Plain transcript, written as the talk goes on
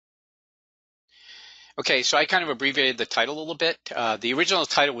Okay, so I kind of abbreviated the title a little bit. The original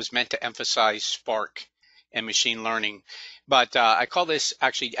title was meant to emphasize Spark and machine learning, but I call this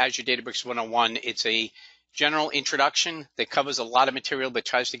actually Azure Databricks 101. It's a general introduction that covers a lot of material, but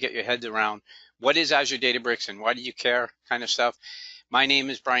tries to get your head around what is Azure Databricks and why do you care kind of stuff. My name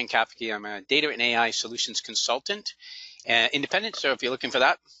is Brian Kafke. I'm a data and AI solutions consultant, independent. So if you're looking for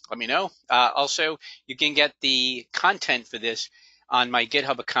that, let me know. Also, you can get the content for this on my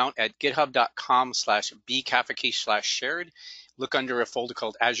GitHub account at github.com/bkafke/shared. Look under a folder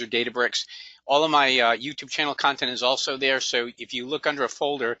called Azure Databricks. All of my YouTube channel content is also there. So if you look under a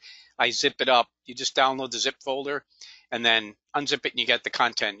folder, I zip it up. You just download the zip folder and then unzip it and you get the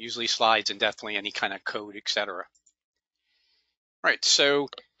content, usually slides and definitely any kind of code, etc. Right, so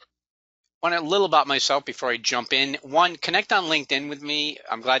want a little about myself before I jump in. One, connect on LinkedIn with me.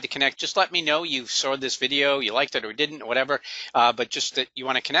 I'm glad to connect. Just let me know you saw this video, you liked it or didn't, or whatever, but just that you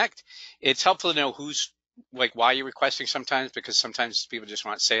want to connect. It's helpful to know who's, like, why you're requesting sometimes, because sometimes people just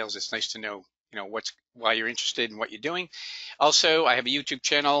want sales. It's nice to know, why you're interested in what you're doing. Also, I have a YouTube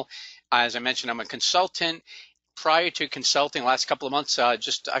channel. As I mentioned, I'm a consultant. Prior to consulting, last couple of months,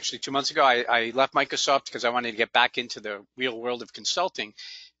 just actually 2 months ago, I left Microsoft because I wanted to get back into the real world of consulting.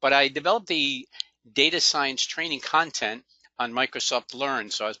 But I developed the data science training content on Microsoft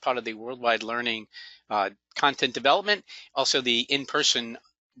Learn. So I was part of the worldwide learning content development, also the in-person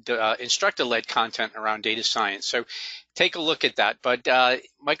instructor-led content around data science. So take a look at that. But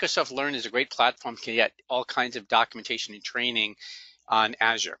Microsoft Learn is a great platform to get all kinds of documentation and training on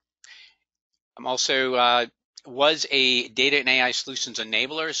Azure. I'm also was a data and AI solutions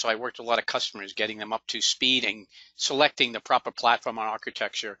enabler, so I worked with a lot of customers getting them up to speed and selecting the proper platform and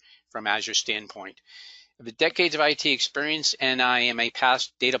architecture from Azure standpoint. I have decades of IT experience, and I am a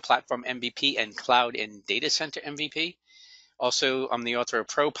past data platform MVP and cloud and data center MVP. Also, I'm the author of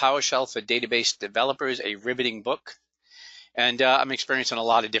Pro PowerShell for Database Developers, a riveting book. And I'm experienced in a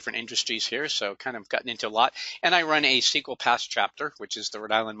lot of different industries here, so kind of gotten into a lot. And I run a SQL Past chapter, which is the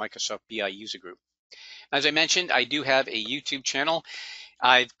Rhode Island Microsoft BI user group. As I mentioned, I do have a YouTube channel.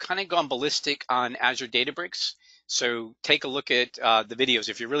 I've kind of gone ballistic on Azure Databricks. So take a look at the videos.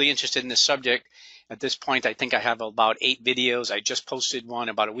 If you're really interested in this subject, at this point, I think I have about 8 videos. I just posted one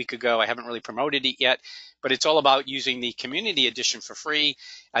about a week ago. I haven't really promoted it yet, but it's all about using the community edition for free,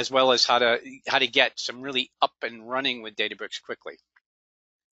 as well as how to get some really up and running with Databricks quickly.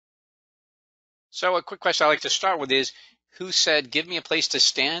 So a quick question I like to start with is, who said, give me a place to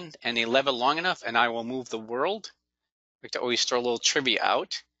stand and a lever long enough and I will move the world? I like to always throw a little trivia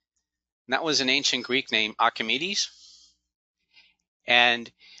out. And that was an ancient Greek named Archimedes. And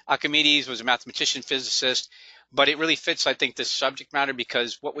Archimedes was a mathematician, physicist, but it really fits, I think, this subject matter,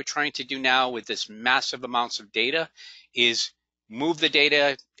 because what we're trying to do now with this massive amounts of data is move the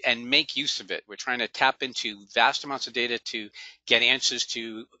data and make use of it. We're trying to tap into vast amounts of data to get answers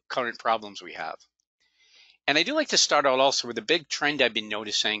to current problems we have. And I do like to start out also with a big trend I've been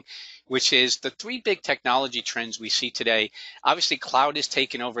noticing, which is the 3 big technology trends we see today. Obviously, cloud is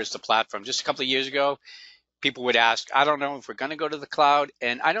taking over as the platform. Just a couple of years ago, people would ask, I don't know if we're going to go to the cloud.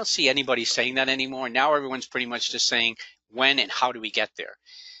 And I don't see anybody saying that anymore. Now everyone's pretty much just saying when and how do we get there.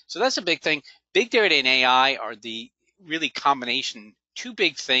 So that's a big thing. Big data and AI are the really combination, 2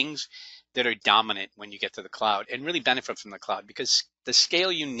 big things that are dominant when you get to the cloud and really benefit from the cloud, because the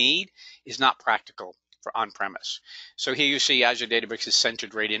scale you need is not practical for on-premise. So here you see Azure Databricks is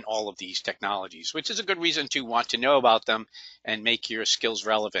centered right in all of these technologies, which is a good reason to want to know about them and make your skills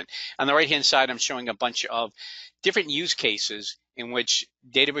relevant. On the right-hand side, I'm showing a bunch of different use cases in which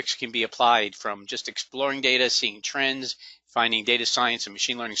Databricks can be applied, from just exploring data, seeing trends, finding data science and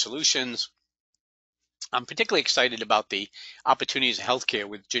machine learning solutions. I'm particularly excited about the opportunities in healthcare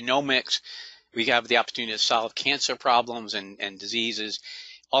with genomics. We have the opportunity to solve cancer problems and diseases,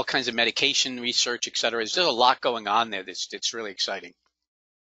 all kinds of medication research, et cetera. There's just a lot going on there that's really exciting.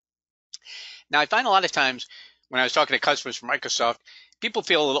 Now, I find a lot of times when I was talking to customers from Microsoft, people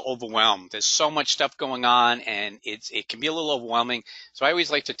feel a little overwhelmed. There's so much stuff going on, and it can be a little overwhelming. So I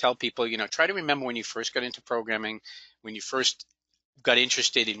always like to tell people, try to remember when you first got into programming, when you first got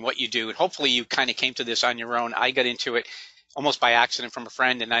interested in what you do, and hopefully you kind of came to this on your own. I got into it almost by accident from a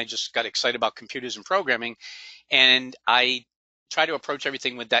friend, and I just got excited about computers and programming, and I try to approach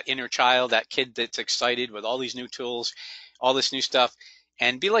everything with that inner child, that kid that's excited with all these new tools, all this new stuff,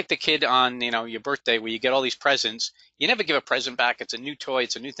 and be like the kid on your birthday where you get all these presents. You never give a present back. It's a new toy.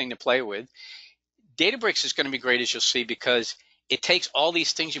 It's a new thing to play with. Databricks is going to be great, as you'll see, because it takes all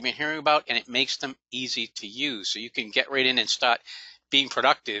these things you've been hearing about and it makes them easy to use. So you can get right in and start being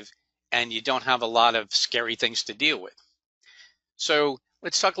productive, and you don't have a lot of scary things to deal with. So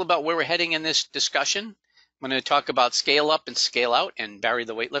Let's talk a little about where we're heading in this discussion. I'm going to talk about scale up and scale out and Barry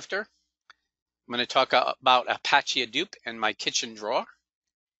the weightlifter. I'm going to talk about Apache Hadoop and my kitchen drawer.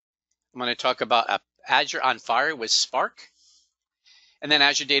 I'm going to talk about Azure on fire with Spark. And then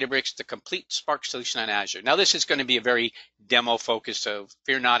Azure Databricks, the complete Spark solution on Azure. Now, this is going to be a very demo focus, so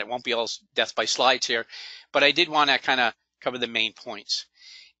fear not, it won't be all death by slides here. But I did want to kind of cover the main points.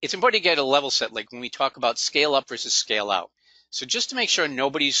 It's important to get a level set, like when we talk about scale up versus scale out. So just to make sure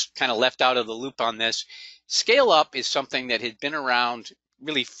nobody's kind of left out of the loop on this, scale up is something that had been around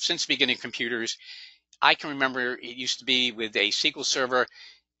really since the beginning of computers. I can remember it used to be with a SQL server.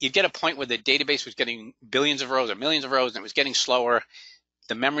 You'd get a point where the database was getting billions of rows or millions of rows, and it was getting slower.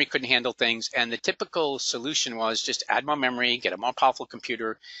 The memory couldn't handle things, and the typical solution was just add more memory, get a more powerful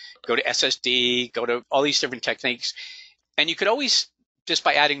computer, go to SSD, go to all these different techniques. And you could always, just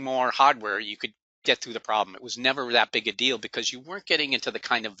by adding more hardware, you could get through the problem. It was never that big a deal because you weren't getting into the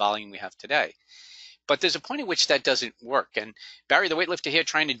kind of volume we have today. But there's a point at which that doesn't work. And Barry the weightlifter here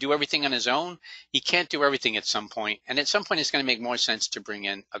trying to do everything on his own, he can't do everything at some point. And at some point, it's going to make more sense to bring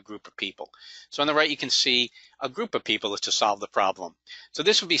in a group of people. So on the right, you can see a group of people to solve the problem. So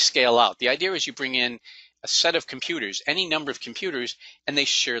this would be scale out. The idea is you bring in a set of computers, any number of computers, and they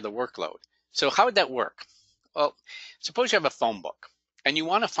share the workload. So how would that work? Well, suppose you have a phone book and you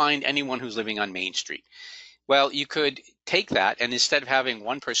want to find anyone who's living on Main Street. Well, you could take that, and instead of having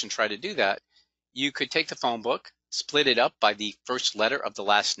one person try to do that, you could take the phone book, split it up by the first letter of the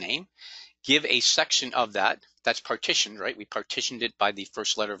last name, give a section of that, that's partitioned, right? We partitioned it by the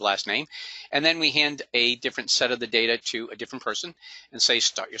first letter of last name, and then we hand a different set of the data to a different person and say,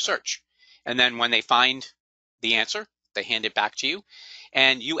 start your search. And then when they find the answer, they hand it back to you.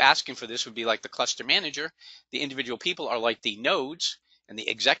 And you asking for this would be like the cluster manager. The individual people are like the nodes and the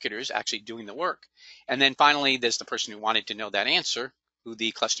executors actually doing the work. And then finally, there's the person who wanted to know that answer, who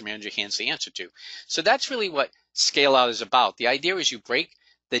the cluster manager hands the answer to. So that's really what scale out is about. The idea is you break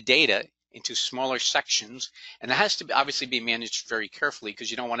the data into smaller sections, and it has to obviously be managed very carefully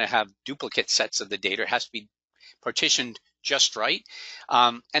because you don't want to have duplicate sets of the data. It has to be partitioned just right.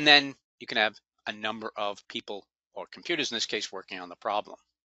 And then you can have a number of people, or computers in this case, working on the problem.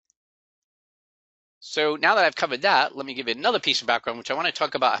 So now that I've covered that, let me give you another piece of background, which I want to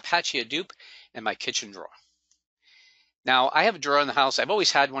talk about Apache Hadoop and my kitchen drawer. Now, I have a drawer in the house. I've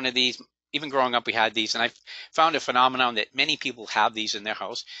always had one of these. Even growing up, we had these, and I've found a phenomenon that many people have these in their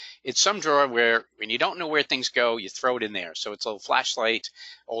house. It's some drawer where when you don't know where things go, you throw it in there. So it's old flashlights,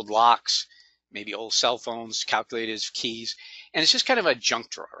 old locks, maybe old cell phones, calculators, keys, and it's just kind of a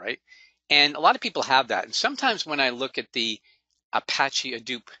junk drawer, right? And a lot of people have that. And sometimes when I look at the Apache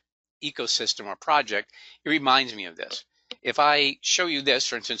Hadoop ecosystem or project, it reminds me of this. If I show you this,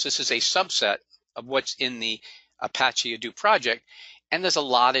 for instance, this is a subset of what's in the Apache Hadoop project, and there's a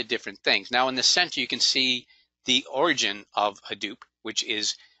lot of different things. Now in the center, you can see the origin of Hadoop, which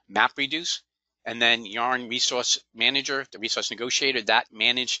is MapReduce, and then Yarn Resource Manager, the resource negotiator, that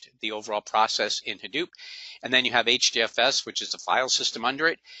managed the overall process in Hadoop. And then you have HDFS, which is the file system under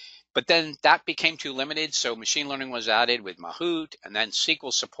it. But then that became too limited, so machine learning was added with Mahout, and then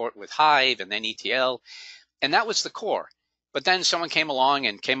SQL support with Hive, and then ETL, and that was the core. But then someone came along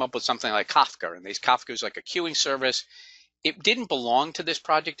and came up with something like Kafka, and Kafka is like a queuing service. It didn't belong to this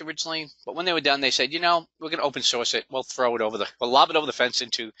project originally, but when they were done, they said, you know, we're going to open source it. We'll lob it over the fence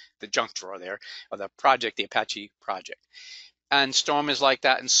into the junk drawer there, or the project, the Apache project. And Storm is like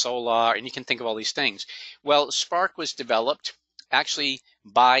that, and Solar, and you can think of all these things. Well, Spark was developed actually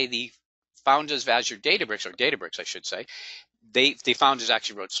by the founders of Azure Databricks, or Databricks, I should say. The founders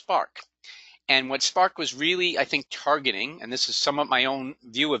actually wrote Spark. And what Spark was really, I think, targeting, and this is somewhat my own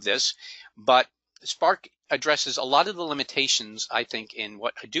view of this, but Spark addresses a lot of the limitations, I think, in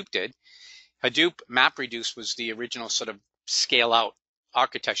what Hadoop did. Hadoop MapReduce was the original sort of scale-out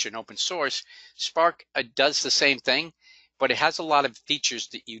architecture in open source. Spark does the same thing, but it has a lot of features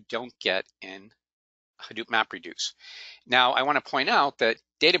that you don't get in Hadoop MapReduce. Now, I want to point out that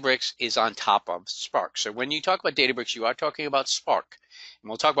Databricks is on top of Spark. So when you talk about Databricks, you are talking about Spark. And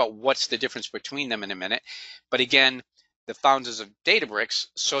we'll talk about what's the difference between them in a minute. But again, the founders of Databricks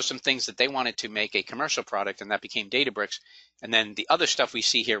saw some things that they wanted to make a commercial product, and that became Databricks. And then the other stuff we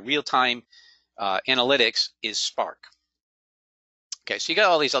see here, real-time analytics, is Spark. Okay, so you got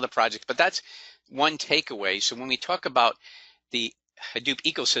all these other projects, but that's one takeaway. So when we talk about the Hadoop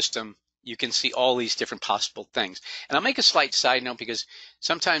ecosystem, you can see all these different possible things. And I'll make a slight side note because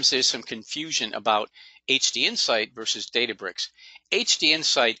sometimes there's some confusion about HD Insight versus Databricks. HD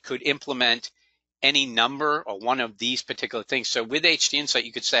Insight could implement any number or one of these particular things. So with HD Insight,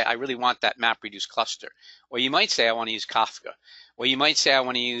 you could say, I really want that MapReduce cluster. Or you might say, I want to use Kafka. Well, you might say I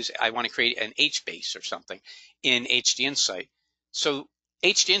want to create an HBase or something in HD Insight. So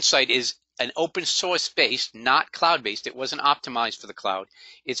HD Insight is an open source based, not cloud based. It wasn't optimized for the cloud.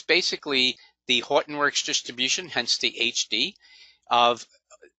 It's basically the Hortonworks distribution, hence the HD of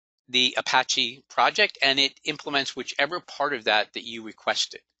the Apache project, and it implements whichever part of that you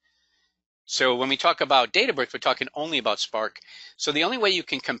requested. So when we talk about Databricks, we're talking only about Spark. So the only way you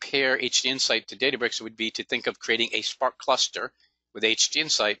can compare HD Insight to Databricks would be to think of creating a Spark cluster with HD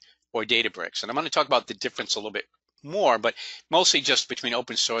Insight or Databricks. And I'm going to talk about the difference a little bit more, but mostly just between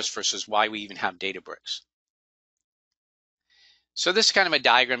open source versus why we even have Databricks. So this kind of a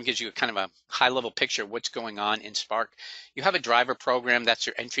diagram gives you a kind of a high-level picture of what's going on in Spark. You have a driver program, that's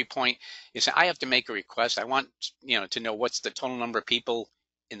your entry point. You say, I have to make a request. I want to know what's the total number of people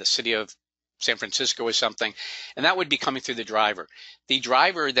in the city of San Francisco or something, and that would be coming through the driver. The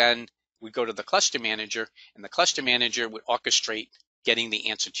driver then would go to the cluster manager, and the cluster manager would orchestrate getting the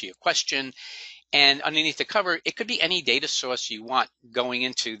answer to your question. And underneath the cover, it could be any data source you want going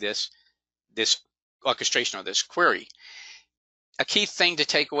into this orchestration or this query. A key thing to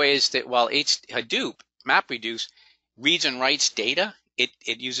take away is that while Hadoop MapReduce reads and writes data,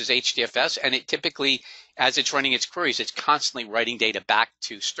 it uses HDFS, and it typically, as it's running its queries, it's constantly writing data back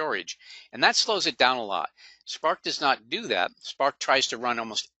to storage. And that slows it down a lot. Spark does not do that. Spark tries to run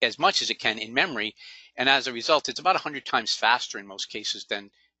almost as much as it can in memory, and as a result, it's about 100 times faster in most cases than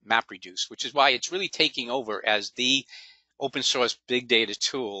MapReduce, which is why it's really taking over as the open source big data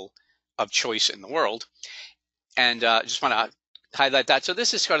tool of choice in the world. And just want to highlight that. So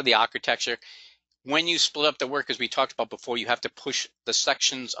this is sort of the architecture. When you split up the work, as we talked about before, you have to push the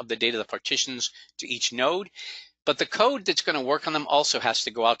sections of the data, the partitions, to each node. But the code that's going to work on them also has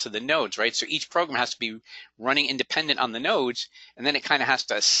to go out to the nodes, right? So each program has to be running independent on the nodes, and then it kind of has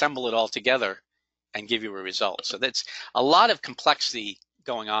to assemble it all together and give you a result. So that's a lot of complexity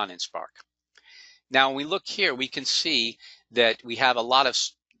going on in Spark. Now, when we look here, we can see that we have a lot of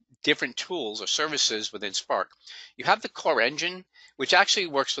different tools or services within Spark. You have the core engine, which actually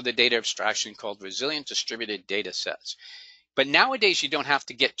works with a data abstraction called resilient distributed data sets. But nowadays, you don't have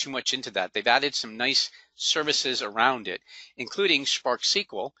to get too much into that. They've added some nice services around it, including Spark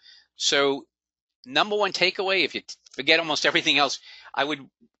SQL. So number one takeaway, if you forget almost everything else, I would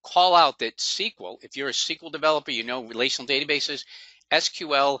call out that SQL, if you're a SQL developer, you know relational databases,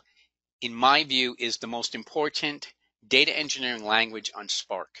 SQL, in my view, is the most important data engineering language on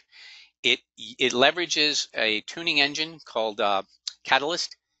Spark. It leverages a tuning engine called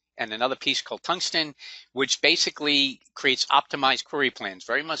Catalyst and another piece called Tungsten, which basically creates optimized query plans,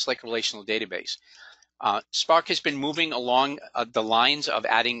 very much like a relational database. Spark has been moving along the lines of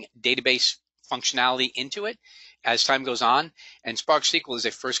adding database functionality into it as time goes on, and Spark SQL is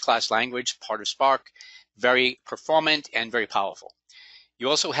a first-class language, part of Spark, very performant and very powerful. You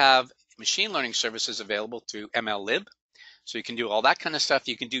also have machine learning services available through MLlib. So you can do all that kind of stuff.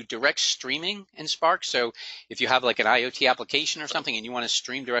 You can do direct streaming in Spark. So if you have like an IoT application or something and you want to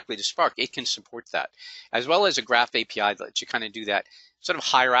stream directly to Spark, it can support that, as well as a graph API that lets you kind of do that sort of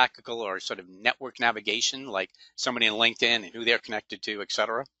hierarchical or sort of network navigation, like somebody in LinkedIn and who they're connected to,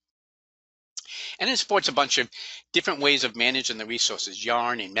 etc. And it supports a bunch of different ways of managing the resources,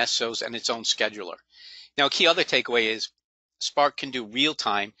 Yarn and Mesos, and its own scheduler. Now, a key other takeaway is Spark can do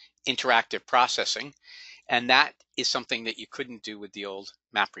real-time interactive processing, and that is something that you couldn't do with the old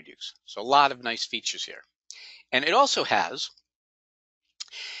MapReduce. So a lot of nice features here. And it also has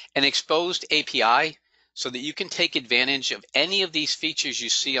an exposed API so that you can take advantage of any of these features you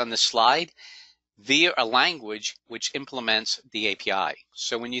see on the slide via a language which implements the API.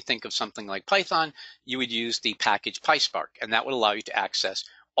 So when you think of something like Python, you would use the package PySpark, and that would allow you to access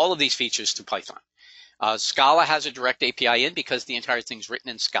all of these features through Python. Scala has a direct API in because the entire thing's written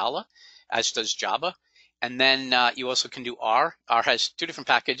in Scala, as does Java. And then you also can do R. R has two different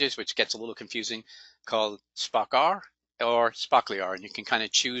packages, which gets a little confusing, called Spark R or Sparkly R, and you can kind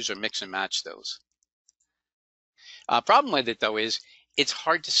of choose or mix and match those. Problem with it, though, is it's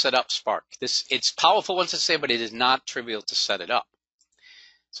hard to set up Spark. It's powerful once it's there, but it is not trivial to set it up.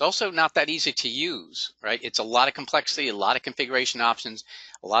 It's also not that easy to use, right? It's a lot of complexity, a lot of configuration options,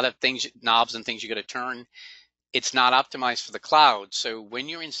 a lot of things, knobs and things you got to turn. It's not optimized for the cloud. So when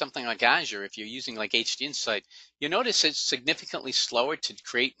you're in something like Azure, if you're using like HD Insight, you notice it's significantly slower to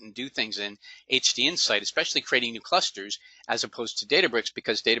create and do things in HD Insight, especially creating new clusters, as opposed to Databricks,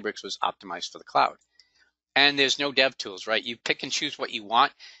 because Databricks was optimized for the cloud. And there's no dev tools, right? You pick and choose what you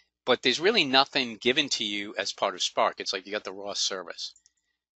want, but there's really nothing given to you as part of Spark. It's like you got the raw service.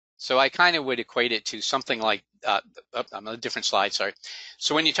 So I kind of would equate it to something like, I'm on a different slide, sorry.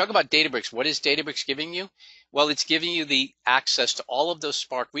 So when you talk about Databricks, what is Databricks giving you? Well, it's giving you the access to all of those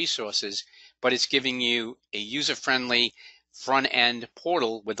Spark resources, but it's giving you a user-friendly front-end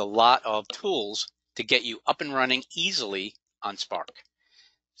portal with a lot of tools to get you up and running easily on Spark.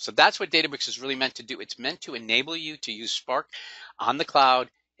 So that's what Databricks is really meant to do. It's meant to enable you to use Spark on the cloud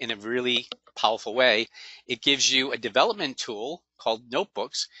in a really powerful way. It gives you a development tool called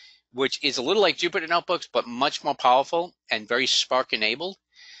Notebooks, which is a little like Jupyter Notebooks, but much more powerful and very Spark enabled.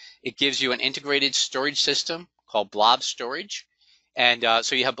 It gives you an integrated storage system called Blob Storage. And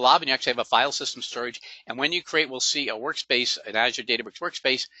so you have Blob and you actually have a file system storage. And when you create, we'll see a workspace, an Azure Databricks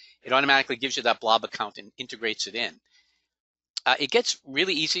workspace, it automatically gives you that Blob account and integrates it in. It gets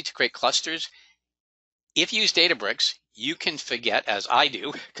really easy to create clusters. If you use Databricks, you can forget, as I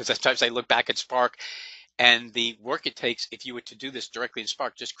do, because sometimes I look back at Spark and the work it takes if you were to do this directly in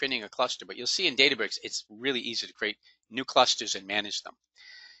Spark, just creating a cluster. But you'll see in Databricks, it's really easy to create new clusters and manage them.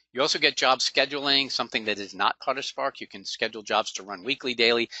 You also get job scheduling, something that is not part of Spark. You can schedule jobs to run weekly,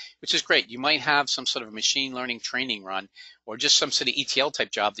 daily, which is great. You might have some sort of machine learning training run or just some sort of ETL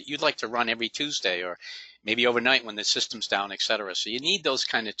type job that you'd like to run every Tuesday or maybe overnight when the system's down, etc. So you need those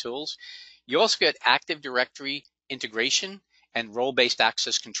kind of tools. You also get Active Directory integration and role-based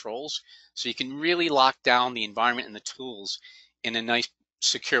access controls. So you can really lock down the environment and the tools in a nice,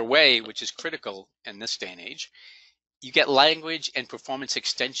 secure way, which is critical in this day and age. You get language and performance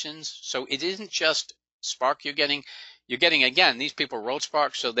extensions. So it isn't just Spark you're getting, again, these people wrote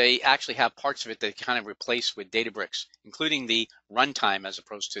Spark, so they actually have parts of it that kind of replace with Databricks, including the runtime as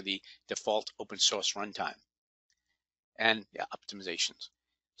opposed to the default open source runtime. And yeah, optimizations.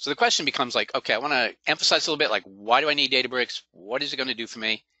 So the question becomes like, okay, I want to emphasize a little bit, like, why do I need Databricks? What is it going to do for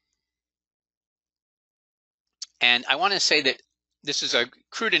me? And I want to say that this is a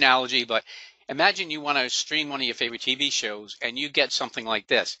crude analogy, but imagine you want to stream one of your favorite TV shows and you get something like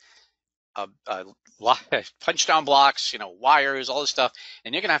this, punch down blocks, wires, all this stuff,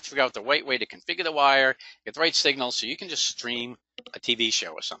 and you're going to have to figure out the right way to configure the wire, get the right signal so you can just stream a TV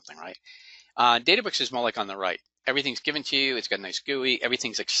show or something, right? Databricks is more like on the right. Everything's given to you. It's got a nice GUI.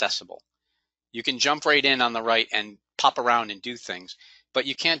 Everything's accessible. You can jump right in on the right and pop around and do things, but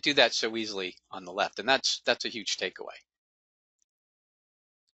you can't do that so easily on the left, and that's a huge takeaway.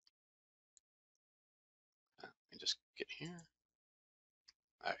 Let me just get here.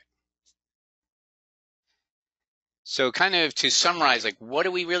 All right. So kind of to summarize, like, what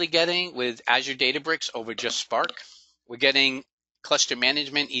are we really getting with Azure Databricks over just Spark? We're getting cluster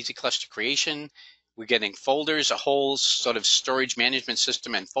management, easy cluster creation. We're getting folders, a whole sort of storage management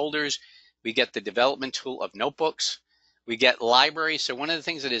system and folders. We get the development tool of notebooks. We get libraries. So one of the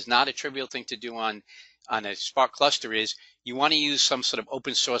things that is not a trivial thing to do on a Spark cluster is you want to use some sort of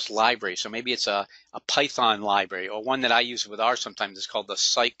open source library. So maybe it's a Python library, or one that I use with R sometimes is called the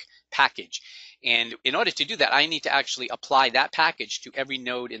psych package. And in order to do that, I need to actually apply that package to every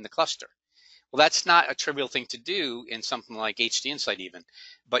node in the cluster. Well, that's not a trivial thing to do in something like HD Insight even,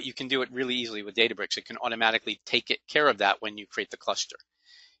 but you can do it really easily with Databricks. It can automatically take care of that when you create the cluster.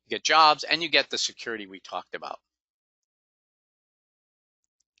 You get jobs and you get the security we talked about.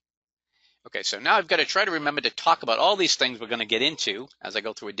 Okay, so now I've got to try to remember to talk about all these things we're going to get into as I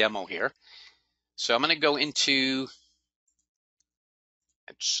go through a demo here. So I'm going to go into,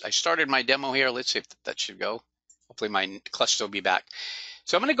 I started my demo here. Let's see if that should go. Hopefully my cluster will be back.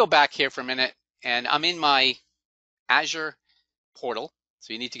 So I'm going to go back here for a minute, and I'm in my Azure portal.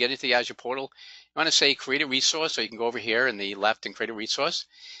 So you need to get into the Azure portal. You want to say create a resource, so you can go over here in the left and create a resource.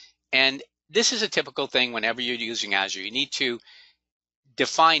 And this is a typical thing whenever you're using Azure. You need to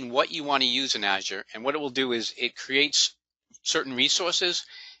define what you want to use in Azure, and what it will do is it creates certain resources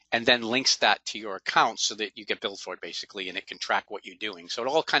and then links that to your account so that you get billed for it basically, and it can track what you're doing. So it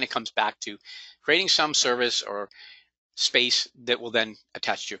all kind of comes back to creating some service or space that will then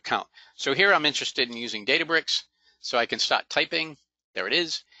attach to your account. So here I'm interested in using Databricks, so I can start typing. There it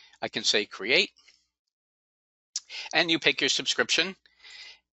is. I can say create, and you pick your subscription.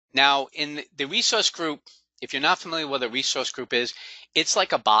 Now in the resource group, if you're not familiar with what a resource group is, it's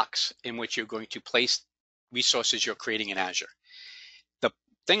like a box in which you're going to place resources you're creating in Azure. The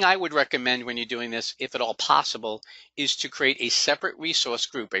thing I would recommend when you're doing this, if at all possible, is to create a separate resource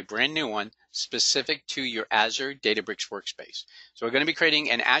group, a brand new one, specific to your Azure Databricks workspace. So we're going to be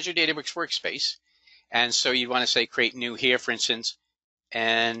creating an Azure Databricks workspace. And so you want to say create new here, for instance,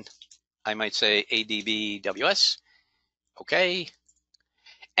 and I might say ADBWS. Okay.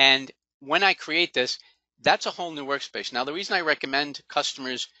 And when I create this, that's a whole new workspace. Now, the reason I recommend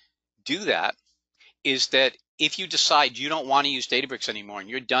customers do that is that if you decide you don't want to use Databricks anymore and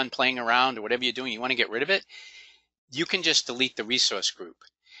you're done playing around or whatever you're doing, you want to get rid of it, you can just delete the resource group.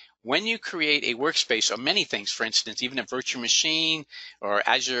 When you create a workspace or many things, for instance, even a virtual machine or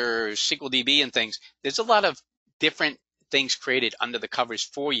Azure SQL DB and things, there's a lot of different things created under the covers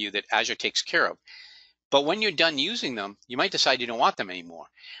for you that Azure takes care of. But when you're done using them, you might decide you don't want them anymore.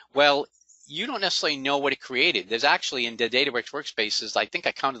 Well, you don't necessarily know what it created. There's actually in the Databricks workspaces, I think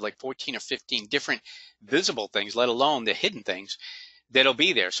I counted like 14 or 15 different visible things, let alone the hidden things that'll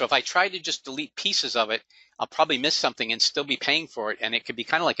be there. So if I try to just delete pieces of it, I'll probably miss something and still be paying for it. And it could be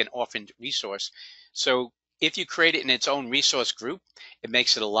kind of like an orphaned resource. So if you create it in its own resource group, it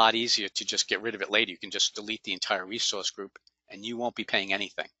makes it a lot easier to just get rid of it later. You can just delete the entire resource group and you won't be paying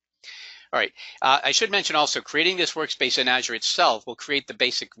anything. All right, I should mention also creating this workspace in Azure itself will create the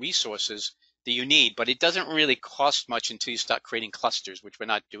basic resources that you need, but it doesn't really cost much until you start creating clusters, which we're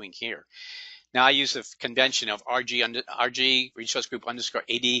not doing here. Now I use the convention of RG resource group underscore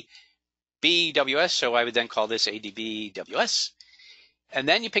ADBWS, so I would then call this ADBWS. And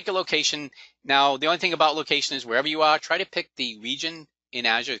then you pick a location. Now the only thing about location is wherever you are, try to pick the region in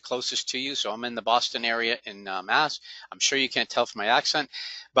Azure closest to you. So I'm in the Boston area in Mass. I'm sure you can't tell from my accent,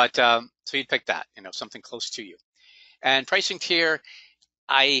 but so you'd pick that, something close to you. And pricing tier,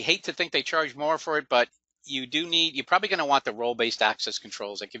 I hate to think they charge more for it, but you're probably going to want the role-based access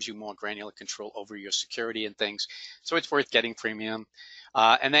controls. That gives you more granular control over your security and things. So it's worth getting premium.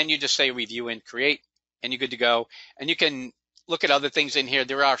 And then you just say review and create, and you're good to go. And you can look at other things in here.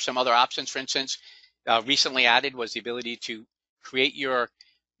 There are some other options. For instance, recently added was the ability to create your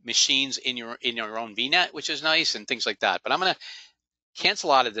machines in your own VNet, which is nice, and things like that. But I'm going to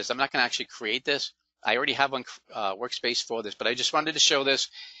cancel out of this. I'm not going to actually create this. I already have one workspace for this, but I just wanted to show this.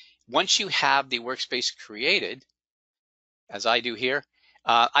 Once you have the workspace created, as I do here,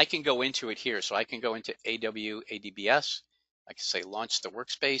 I can go into it here. So I can go into ADBS. I can say launch the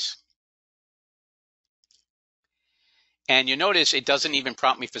workspace. And you notice it doesn't even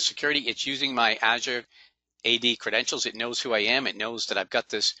prompt me for security. It's using my Azure AD credentials. It knows who I am. It knows that I've got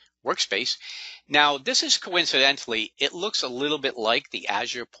this workspace. Now, this is coincidentally, it looks a little bit like the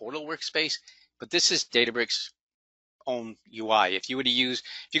Azure portal workspace, but this is Databricks' own UI. If you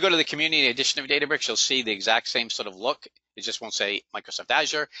go to the community edition of Databricks, you'll see the exact same sort of look. It just won't say Microsoft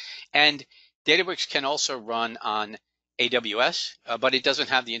Azure. And Databricks can also run on AWS, but it doesn't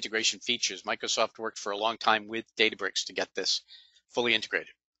have the integration features. Microsoft worked for a long time with Databricks to get this fully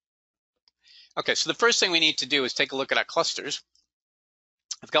integrated. Okay, so the first thing we need to do is take a look at our clusters.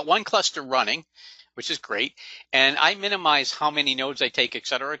 I've got one cluster running, which is great, and I minimize how many nodes I take,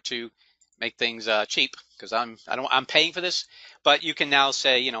 etc., to make things cheap, because I'm paying for this. But you can now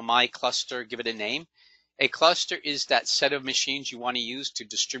say, my cluster, give it a name. A cluster is that set of machines you want to use to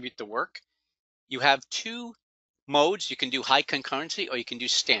distribute the work. You have two modes. You can do high concurrency or you can do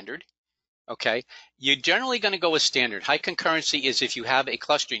standard. Okay, you're generally going to go with standard. High concurrency is if you have a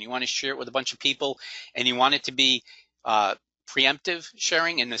cluster and you want to share it with a bunch of people and you want it to be preemptive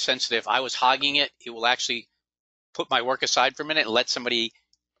sharing, in the sense that if I was hogging it, it will actually put my work aside for a minute and let somebody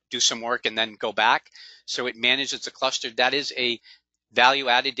do some work and then go back. So it manages the cluster. That is a value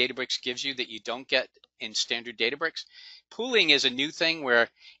added Databricks gives you that you don't get in standard Databricks. Pooling is a new thing where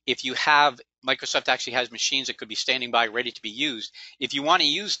if you have, Microsoft actually has machines that could be standing by ready to be used. If you want to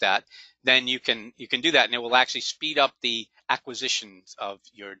use that, then you can do that, and it will actually speed up the acquisition of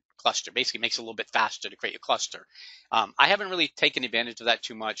your cluster. Basically makes it a little bit faster to create a cluster. I haven't really taken advantage of that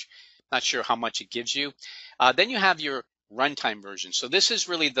too much. Not sure how much it gives you. Then you have your runtime version. So this is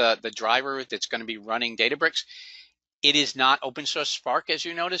really the driver that's going to be running Databricks. It is not open source Spark, as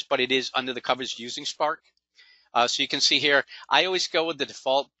you notice, but it is under the covers using Spark. So you can see here, I always go with the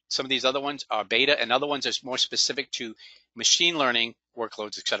default. Some of these other ones are beta, and other ones are more specific to machine learning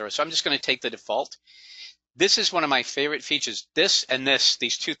workloads, etc. So I'm just going to take the default. This is one of my favorite features. This and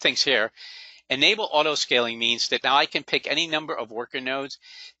these two things here. Enable auto scaling means that now I can pick any number of worker nodes.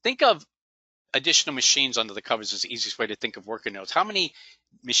 Think of additional machines under the covers is the easiest way to think of worker nodes. How many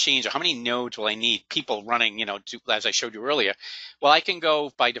machines or how many nodes will I need? People running, as I showed you earlier. Well, I can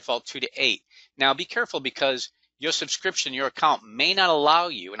go by default 2 to 8. Now be careful, because your subscription, your account may not allow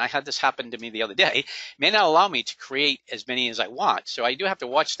you, and I had this happen to me the other day, may not allow me to create as many as I want. So I do have to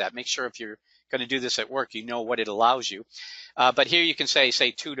watch that. Make sure if you're going to do this at work, you know what it allows you. But here you can say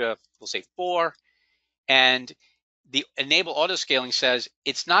 2 to, we'll say 4. And the enable auto scaling says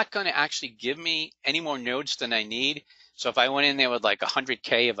it's not going to actually give me any more nodes than I need. So if I went in there with like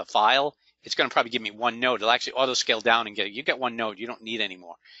 100K of a file, it's going to probably give me one node. It'll actually auto scale down and you get one node. You don't need any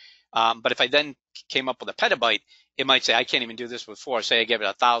more. But if I then came up with a petabyte, it might say, I can't even do this with 4. Say I give it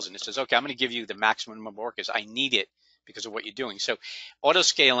 1,000. It says, okay, I'm going to give you the maximum number of workers. I need it because of what you're doing. So auto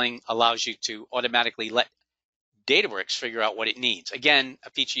scaling allows you to automatically let Databricks figure out what it needs. Again, a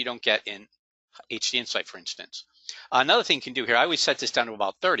feature you don't get in HD Insight, for instance. Another thing you can do here, I always set this down to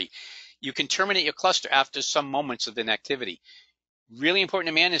about 30. You can terminate your cluster after some moments of inactivity. Really important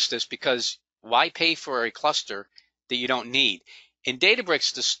to manage this, because why pay for a cluster that you don't need? In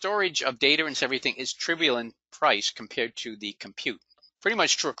Databricks, the storage of data and everything is trivial in price compared to the compute. Pretty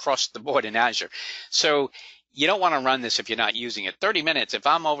much true across the board in Azure. So you don't want to run this if you're not using it. 30 minutes, if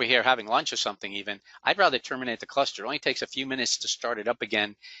I'm over here having lunch or something even, I'd rather terminate the cluster. It only takes a few minutes to start it up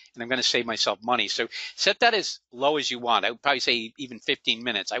again, and I'm going to save myself money. So set that as low as you want. I would probably say even 15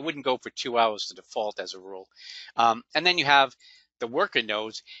 minutes. I wouldn't go for 2 hours to default as a rule. And then you have the worker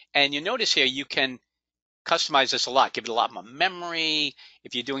nodes, and you notice here you can customize this a lot, give it a lot more memory.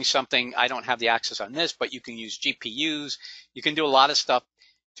 If you're doing something, I don't have the access on this, but you can use GPUs. You can do a lot of stuff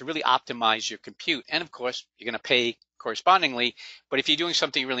to really optimize your compute. And of course, you're going to pay correspondingly. But if you're doing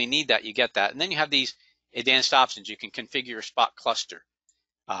something you really need that, you get that. And then you have these advanced options. You can configure your Spot cluster.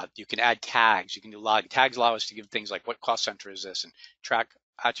 You can add tags. You can do logging. Tags allow us to give things like what cost center is this and track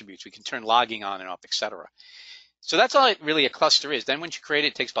attributes. We can turn logging on and off, etc. So that's all really a cluster is. Then once you create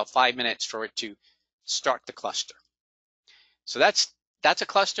it, it takes about 5 minutes for it to start the cluster. So that's a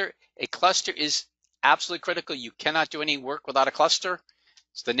cluster. A cluster is absolutely critical. You cannot do any work without a cluster.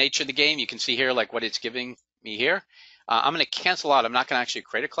 It's the nature of the game. You can see here like what it's giving me here. I'm going to cancel out. I'm not going to actually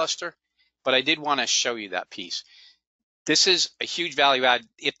create a cluster, but I did want to show you that piece. This is a huge value add.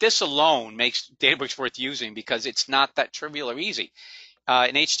 If this alone makes Databricks worth using, because it's not that trivial or easy.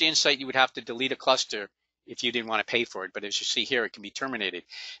 In HD Insight, you would have to delete a cluster if you didn't want to pay for it. But as you see here, it can be terminated.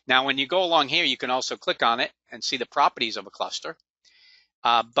 Now, when you go along here, you can also click on it and see the properties of a cluster.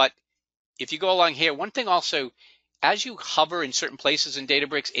 But if you go along here, one thing also, as you hover in certain places in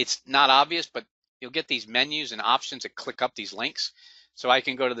Databricks, it's not obvious, but you'll get these menus and options that click up these links. So I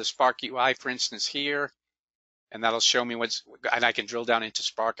can go to the Spark UI, for instance, here, and that'll show me and I can drill down into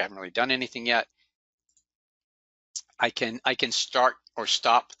Spark. I haven't really done anything yet. I can start or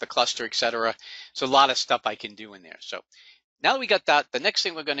stop the cluster, etc. So a lot of stuff I can do in there. So now that we got that, the next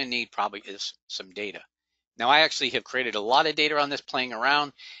thing we're going to need probably is some data. Now I actually have created a lot of data on this playing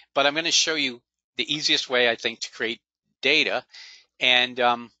around, but I'm going to show you the easiest way, I think, to create data. And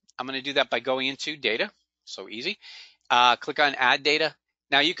I'm going to do that by going into data. So easy. Click on add data.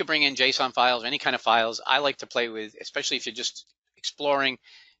 Now you could bring in JSON files, any kind of files. I like to play with, especially if you're just exploring,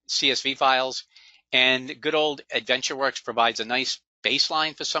 CSV files. And good old AdventureWorks provides a nice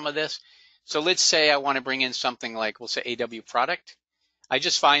baseline for some of this. So let's say I want to bring in something like, we'll say AW product. I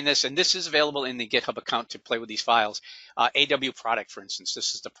just find this, and this is available in the GitHub account to play with these files. AW product, for instance,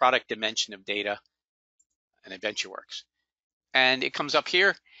 this is the product dimension of data in AdventureWorks. And it comes up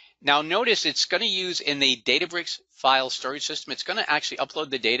here. Now notice it's going to use in the Databricks file storage system, it's going to actually upload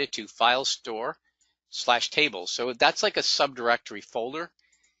the data to file store/tables. So that's like a subdirectory folder.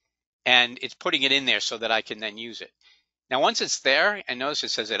 And it's putting it in there so that I can then use it. Now, once it's there, and notice it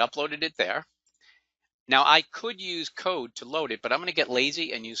says it uploaded it there. Now, I could use code to load it, but I'm going to get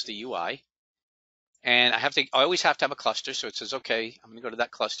lazy and use the UI. And I always have to have a cluster. So it says, okay, I'm going to go to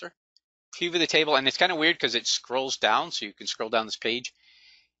that cluster. Preview the table. And it's kind of weird because it scrolls down. So you can scroll down this page.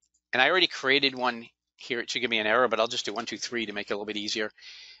 And I already created one here. It should give me an error, but I'll just do 1, 2, 3 to make it a little bit easier.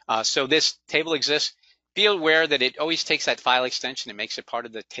 So this table exists. Be aware that it always takes that file extension and makes it part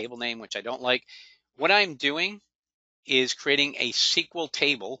of the table name, which I don't like. What I'm doing is creating a SQL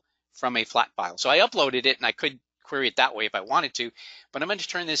table from a flat file. So I uploaded it, and I could query it that way if I wanted to, but I'm going to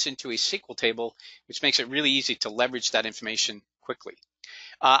turn this into a SQL table, which makes it really easy to leverage that information quickly.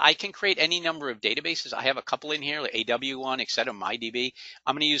 I can create any number of databases. I have a couple in here, like AW1, etc., MyDB.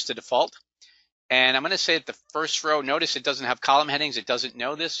 I'm going to use the default, and I'm going to say that the first row, notice it doesn't have column headings. It doesn't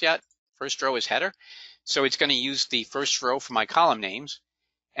know this yet. First row is header. So it's going to use the first row for my column names.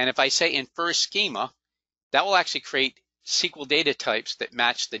 And if I say infer schema, that will actually create SQL data types that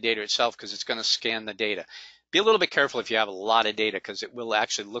match the data itself, because it's going to scan the data. Be a little bit careful if you have a lot of data, because it will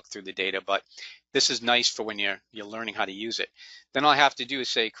actually look through the data, but this is nice for when you're learning how to use it. Then all I have to do is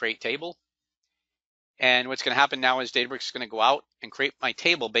say create table. And what's going to happen now is Databricks is going to go out and create my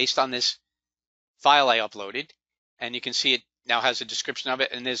table based on this file I uploaded. And you can see it now has a description of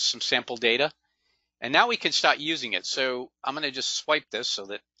it, and there's some sample data. And now we can start using it. So I'm going to just swipe this so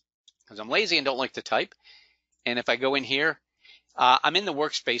that, because I'm lazy and don't like to type. And if I go in here, I'm in the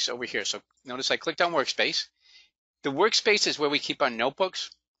workspace over here. So notice I clicked on workspace. The workspace is where we keep our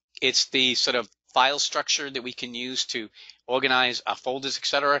notebooks. It's the sort of file structure that we can use to organize our folders,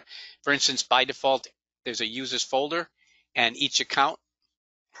 etc. For instance, by default, there's a users folder, and each account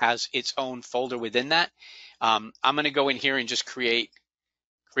has its own folder within that. I'm going to go in here and just create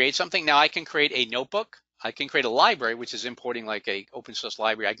something. Now I can create a notebook. I can create a library, which is importing like a open source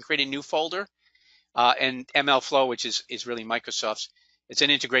library. I can create a new folder, and MLflow, which is really Microsoft's. It's an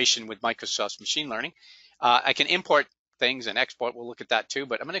integration with Microsoft's machine learning. I can import things and export. We'll look at that too,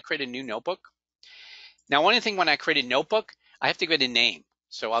 but I'm going to create a new notebook. Now, one thing when I create a notebook, I have to give it a name.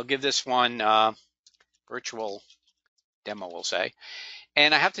 So I'll give this one virtual demo, we'll say.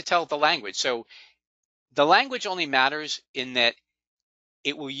 And I have to tell it the language. So the language only matters in that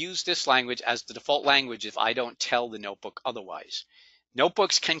it will use this language as the default language if I don't tell the notebook otherwise.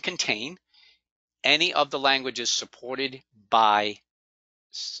 Notebooks can contain any of the languages supported by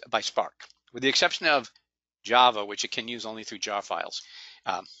Spark, with the exception of Java, which it can use only through jar files.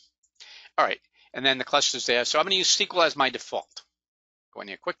 All right, and then the cluster's there. So I'm going to use SQL as my default. Go in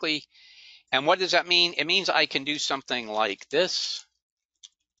here quickly. And what does that mean? It means I can do something like this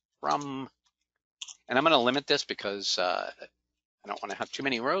from, and I'm going to limit this because I don't want to have too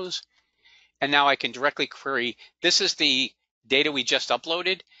many rows. And now I can directly query. This is the data we just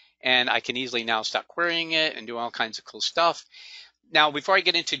uploaded, and I can easily now start querying it and do all kinds of cool stuff. Now, before I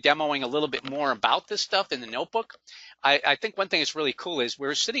get into demoing a little bit more about this stuff in the notebook, I think one thing that's really cool is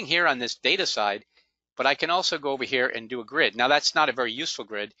we're sitting here on this data side, but I can also go over here and do a grid. Now, that's not a very useful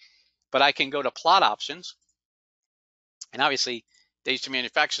grid, but I can go to plot options. And obviously, days to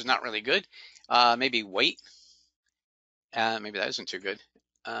manufacture is not really good. Maybe weight. Maybe that isn't too good.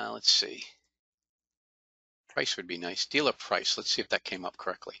 Let's see. Price would be nice. Dealer price. Let's see if that came up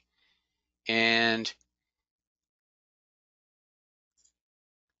correctly. And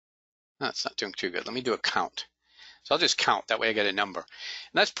no, it's not doing too good. Let me do a count. So I'll just count. That way I get a number.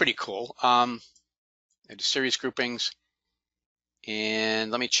 And that's pretty cool. I do series groupings.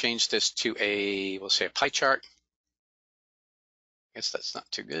 And let me change this to a, we'll say a pie chart. I guess that's not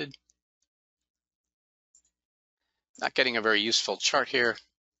too good. Not getting a very useful chart here.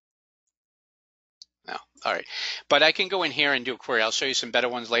 No, all right. But I can go in here and do a query. I'll show you some better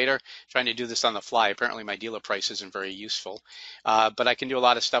ones later. Trying to do this on the fly. Apparently my dealer price isn't very useful. But I can do a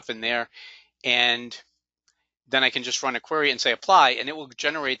lot of stuff in there. And then I can just run a query and say apply, and it will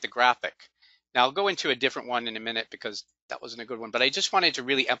generate the graphic. Now I'll go into a different one in a minute because that wasn't a good one. But I just wanted to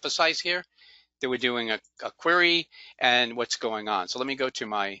really emphasize here that we're doing a query and what's going on. So let me go to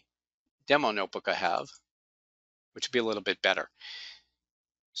my demo notebook I have, which will be a little bit better.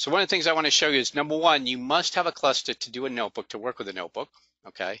 So one of the things I want to show you is, number one, you must have a cluster to do a notebook, to work with a notebook.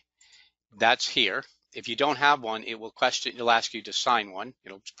 Okay, that's here. If you don't have one, it will it'll ask you to sign one.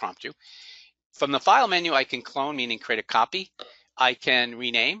 It'll prompt you. From the file menu, I can clone, meaning create a copy. I can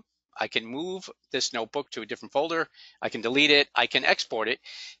rename. I can move this notebook to a different folder. I can delete it. I can export it.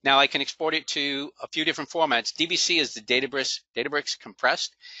 Now I can export it to a few different formats. DBC is the Databricks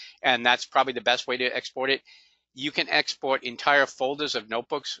compressed, and that's probably the best way to export it. You can export entire folders of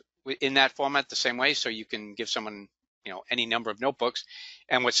notebooks in that format the same way, so you can give someone, any number of notebooks.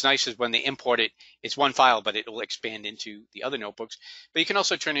 And what's nice is when they import it, it's one file, but it will expand into the other notebooks. But you can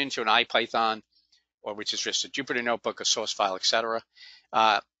also turn it into an IPython, or which is just a Jupyter notebook, a source file, etc.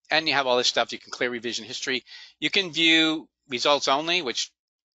 And you have all this stuff. You can clear revision history. You can view results only, which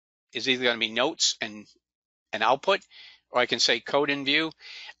is either going to be notes and output, or I can say code and view.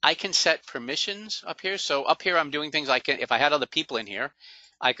 I can set permissions up here. So up here, I'm doing things like, if I had other people in here,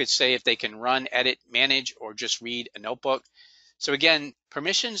 I could say if they can run, edit, manage, or just read a notebook. So again,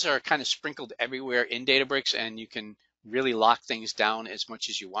 permissions are kind of sprinkled everywhere in Databricks, and you can really lock things down as much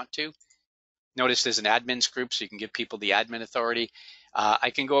as you want to. Notice there's an admins group, so you can give people the admin authority. I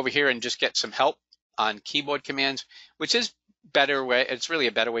can go over here and just get some help on keyboard commands, which is better way. It's really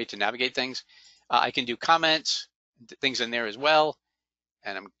a better way to navigate things. I can do comments, things in there as well.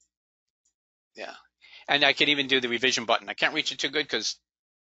 And and I can even do the revision button. I can't reach it too good because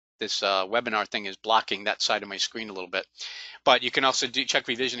this webinar thing is blocking that side of my screen a little bit. But you can also check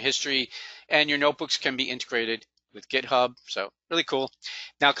revision history, and your notebooks can be integrated with GitHub. So really cool.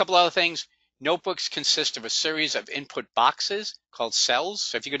 Now, a couple other things. Notebooks consist of a series of input boxes called cells.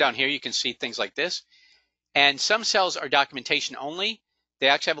 So if you go down here, you can see things like this. And some cells are documentation only. They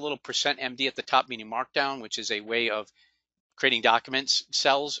actually have a little %MD at the top, meaning markdown, which is a way of creating documents,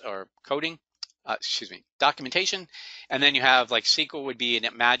 cells, or coding, documentation. And then you have like SQL would be in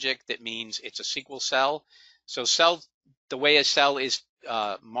magic. That means it's a SQL cell. So the way a cell is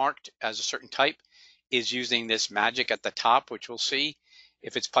marked as a certain type is using this magic at the top, which we'll see.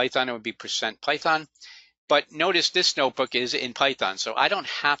 If it's Python, it would be %Python. But notice this notebook is in Python, so I don't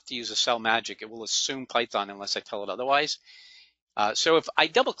have to use a cell magic. It will assume Python unless I tell it otherwise. So if I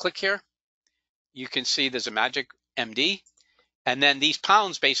double click here, you can see there's a magic MD. And then these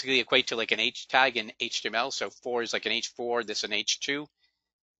pounds basically equate to like an H tag in HTML. So 4 is like an H4, this an H2.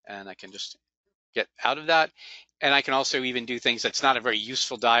 And I can just get out of that. And I can also even do things that's not a very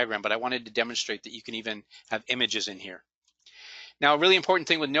useful diagram, but I wanted to demonstrate that you can even have images in here. Now, a really important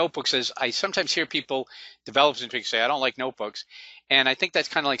thing with notebooks is I sometimes hear people, developers and people say, I don't like notebooks. And I think that's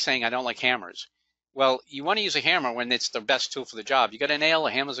kind of like saying, I don't like hammers. Well, you want to use a hammer when it's the best tool for the job. You got a nail,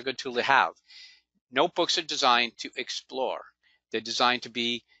 a hammer's a good tool to have. Notebooks are designed to explore. They're designed to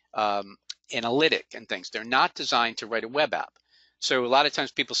be analytic and things. They're not designed to write a web app. So a lot of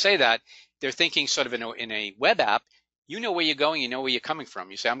times people say that, they're thinking sort of in a web app, you know where you're going, you know where you're coming from.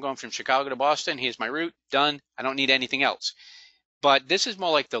 You say, I'm going from Chicago to Boston, here's my route, done, I don't need anything else. But this is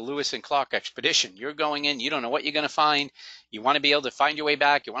more like the Lewis and Clark expedition. You're going in, you don't know what you're going to find. You want to be able to find your way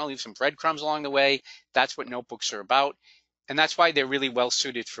back. You want to leave some breadcrumbs along the way. That's what notebooks are about. And that's why they're really well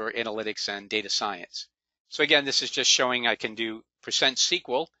suited for analytics and data science. So again, this is just showing I can do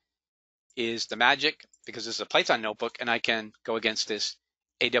 %SQL is the magic because this is a Python notebook, and I can go against this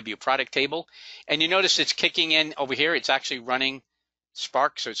AW product table. And you notice it's kicking in over here. It's actually running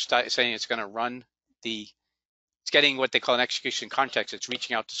Spark. So it's saying it's going to run it's getting what they call an execution context. It's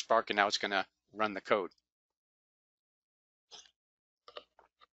reaching out to Spark, and now it's going to run the code.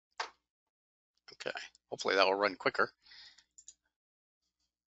 Okay, hopefully that will run quicker.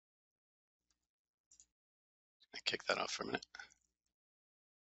 I kick that off for a minute.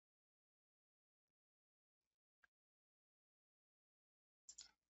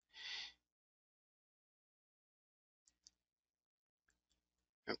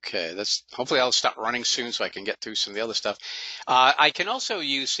 Okay, hopefully I'll stop running soon so I can get through some of the other stuff. I can also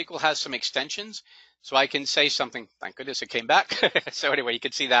use, SQL has some extensions, so I can say something, thank goodness it came back. So anyway, you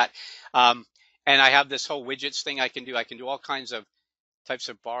can see that. And I have this whole widgets thing I can do. I can do all kinds of types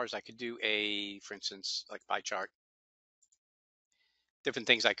of bars. I could do for instance, like pie chart. Different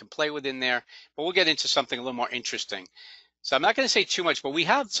things I can play with in there, but we'll get into something a little more interesting. So I'm not going to say too much, but we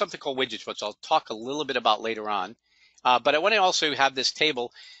have something called widgets, which I'll talk a little bit about later on. But I want to also have this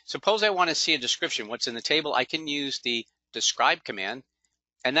table. Suppose I want to see a description, what's in the table. I can use the describe command,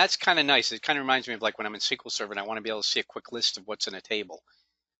 and that's kind of nice. It kind of reminds me of like when I'm in SQL Server and I want to be able to see a quick list of what's in a table.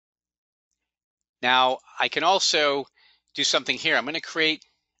 Now, I can also do something here.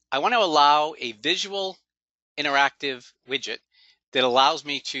 I want to allow a visual interactive widget that allows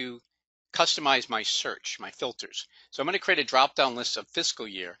me to customize my search, my filters. So I'm going to create a drop-down list of fiscal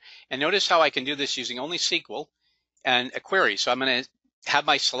year. And notice how I can do this using only SQL and a query. So I'm going to have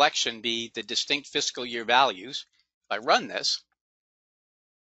my selection be the distinct fiscal year values. If I run this,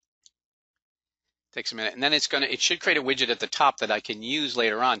 it takes a minute, and then it should create a widget at the top that I can use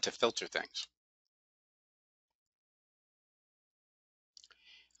later on to filter things.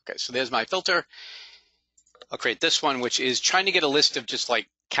 Okay, so there's my filter. I'll create this one, which is trying to get a list of just like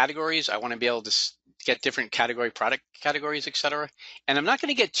categories. I want to be able to get different product categories, etc. And I'm not going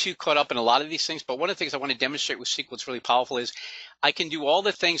to get too caught up in a lot of these things, but one of the things I want to demonstrate with SQL that's really powerful is I can do all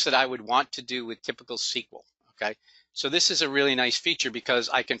the things that I would want to do with typical SQL, okay? So this is a really nice feature because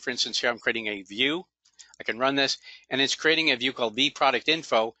I can, for instance, here I'm creating a view. I can run this, and it's creating a view called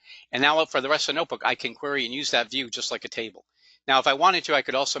vProductInfo. And now for the rest of the notebook, I can query and use that view just like a table. Now, if I wanted to, I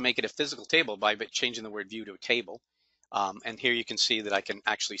could also make it a physical table by changing the word view to a table. And here you can see that I can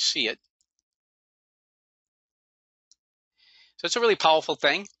actually see it. So it's a really powerful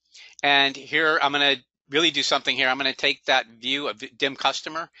thing. And here I'm going to really do something here. I'm going to take that view of dim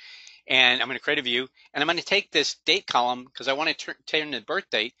customer, and I'm going to create a view. And I'm going to take this date column because I want to turn the birth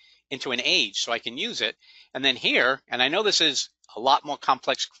date into an age so I can use it. And then here, and I know this is a lot more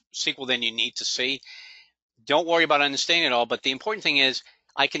complex SQL than you need to see. Don't worry about understanding it all, but the important thing is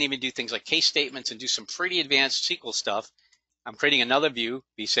I can even do things like case statements and do some pretty advanced SQL stuff. I'm creating another view,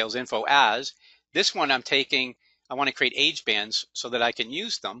 vSalesInfo as. This one I'm taking, I want to create age bands so that I can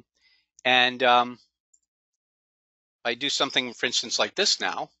use them. And I do something, for instance, like this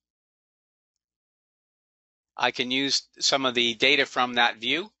now. I can use some of the data from that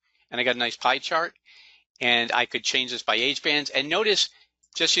view, and I got a nice pie chart. And I could change this by age bands. And notice,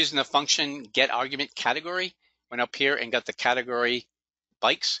 just using the function getArgument category, went up here and got the category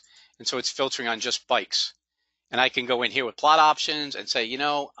bikes. And so it's filtering on just bikes. And I can go in here with plot options and say, you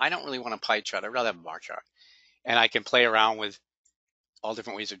know, I don't really want a pie chart. I'd rather have a bar chart. And I can play around with all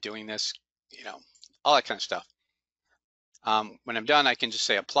different ways of doing this, you know, all that kind of stuff. When I'm done, I can just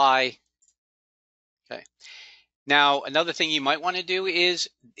say apply. Okay. Now, another thing you might want to do is,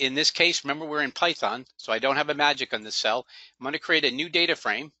 in this case, remember we're in Python, so I don't have a magic on this cell. I'm going to create a new data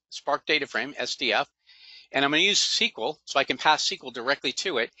frame, Spark data frame, SDF, and I'm going to use SQL so I can pass SQL directly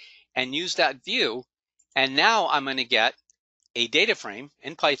to it. and use that view. And now I'm going to get a data frame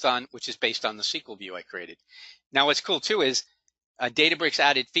in Python, which is based on the SQL view I created. Now, what's cool too is a Databricks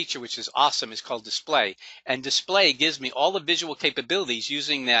added feature, which is awesome, is called display. And display gives me all the visual capabilities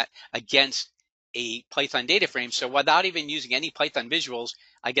using that against a Python data frame. So without even using any Python visuals,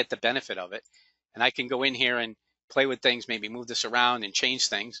 I get the benefit of it. And I can go in here and play with things, maybe move this around and change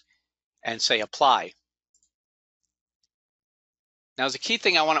things and say apply. Now, there's a key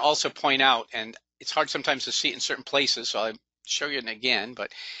thing I want to also point out, and it's hard sometimes to see it in certain places, so I'll show you it again,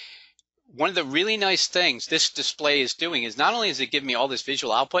 but one of the really nice things this display is doing is not only does it give me all this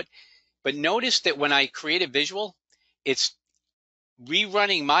visual output, but notice that when I create a visual, it's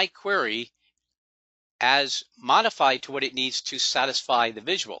rerunning my query as modified to what it needs to satisfy the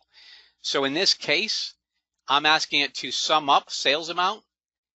visual. So in this case, I'm asking it to sum up sales amount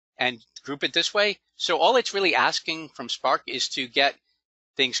and group it this way. So all it's really asking from Spark is to get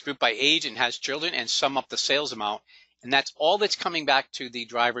things grouped by age and has children and sum up the sales amount. And that's all that's coming back to the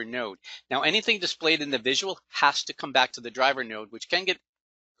driver node. Now, anything displayed in the visual has to come back to the driver node, which can get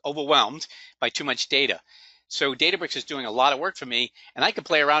overwhelmed by too much data. So Databricks is doing a lot of work for me, and I can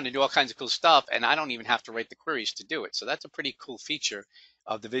play around and do all kinds of cool stuff, and I don't even have to write the queries to do it. So that's a pretty cool feature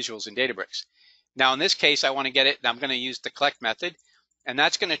of the visuals in Databricks. Now, in this case, I want to get it, and I'm going to use the collect method, and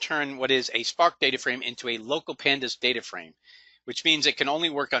that's going to turn what is a Spark data frame into a local pandas data frame, which means it can only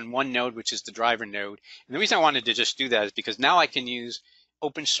work on one node, which is the driver node. And the reason I wanted to just do that is because now I can use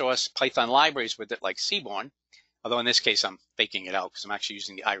open source Python libraries with it, like Seaborn, although in this case I'm faking it out because I'm actually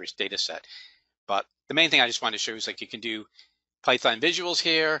using the Iris data set. But the main thing I just wanted to show is like you can do Python visuals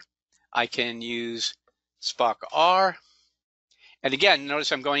here. I can use Spark R. And again,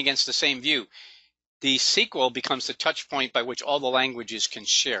 notice I'm going against the same view. The SQL becomes the touch point by which all the languages can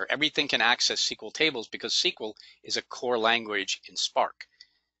share. Everything can access SQL tables because SQL is a core language in Spark.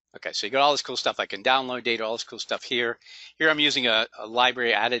 Okay, so you got all this cool stuff. I can download data, all this cool stuff here. Here I'm using a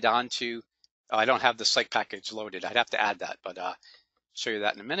library added on to, I don't have the psych package loaded. I'd have to add that, but I'll show you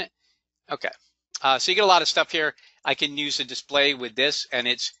that in a minute. Okay, so you get a lot of stuff here. I can use the display with this, and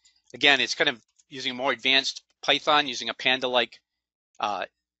it's, again, it's kind of using more advanced Python, using a panda-like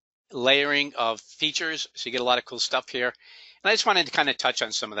layering of features, so you get a lot of cool stuff here. And I just wanted to kind of touch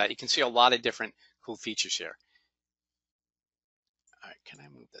on some of that. You can see a lot of different cool features here. All right, can I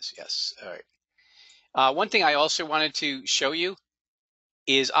move this? Yes. All right. One thing I also wanted to show you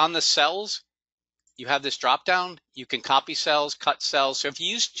is on the cells, you have this drop down. You can copy cells, cut cells. So if you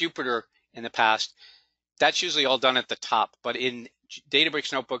used Jupyter in the past, that's usually all done at the top. But in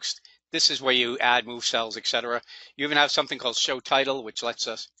Databricks notebooks, this is where you add, move cells, etc. You even have something called show title, which lets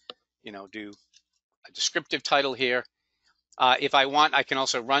us do a descriptive title here. If I want, I can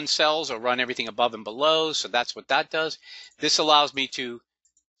also run cells or run everything above and below. So that's what that does. This allows me to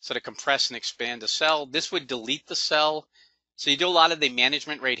sort of compress and expand a cell. This would delete the cell. So you do a lot of the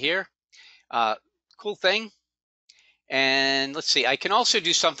management right here. Cool thing. And let's see, I can also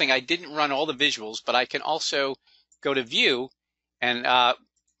do something. I didn't run all the visuals, but I can also go to view and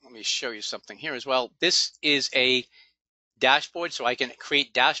let me show you something here as well. This is a dashboard, so I can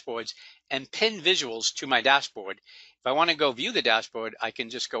create dashboards and pin visuals to my dashboard. If I want to go view the dashboard, I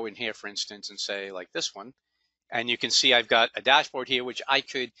can just go in here, for instance, and say like this one. And you can see I've got a dashboard here, which I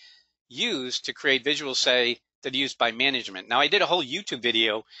could use to create visuals, say, that are used by management. Now, I did a whole YouTube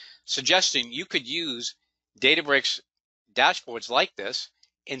video suggesting you could use Databricks dashboards like this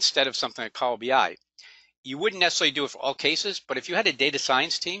instead of something like Power BI. You wouldn't necessarily do it for all cases, but if you had a data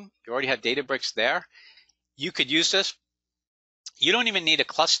science team, you already have Databricks there, you could use this. You don't even need a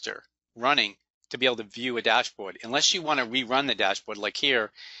cluster running to be able to view a dashboard unless you want to rerun the dashboard. Like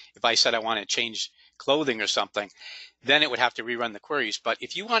here, if I said I want to change clothing or something, then it would have to rerun the queries. But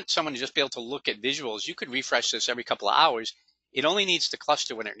if you want someone to just be able to look at visuals, you could refresh this every couple of hours. It only needs to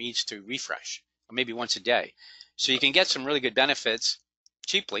cluster when it needs to refresh, or maybe once a day. So you can get some really good benefits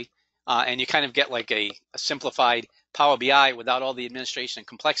cheaply, and you kind of get like a simplified Power BI without all the administration and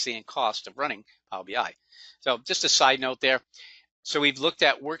complexity and cost of running Power BI. So just a side note there. So we've looked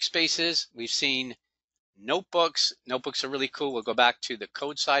at workspaces. We've seen notebooks. Notebooks are really cool. We'll go back to the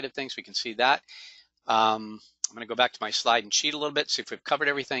code side of things. We can see that. I'm going to go back to my slide and cheat a little bit, see if we've covered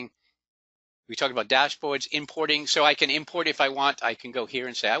everything. We talked about dashboards, importing. So I can import if I want. I can go here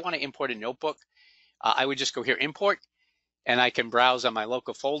and say, I want to import a notebook. I would just go here, import, and I can browse on my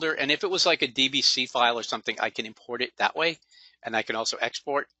local folder. And if it was like a DBC file or something, I can import it that way. And I can also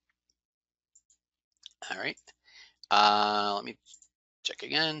export. All right. Let me check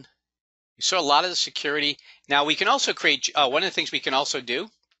again. You saw a lot of the security. Now we can also create, one of the things we can also do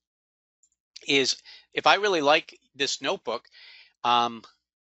is if I really like this notebook,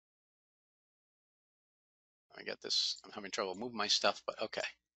 I get this. I'm having trouble moving my stuff, but okay.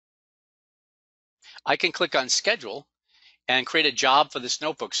 I can click on schedule and create a job for this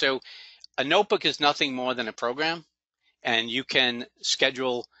notebook. So a notebook is nothing more than a program, and you can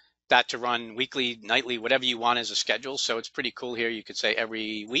schedule that to run weekly, nightly, whatever you want as a schedule. So it's pretty cool here. You could say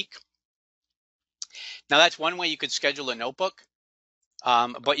every week. Now that's one way you could schedule a notebook,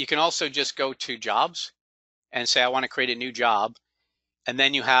 but you can also just go to jobs and say, I want to create a new job. And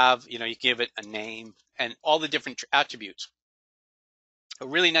then you have, you give it a name and all the different attributes. A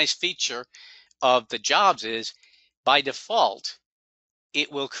really nice feature of the jobs is by default,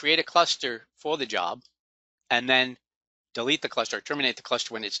 it will create a cluster for the job and then delete the cluster or terminate the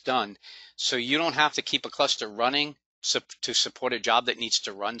cluster when it's done. So you don't have to keep a cluster running to support a job that needs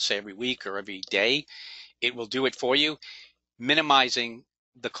to run, say, every week or every day. It will do it for you, minimizing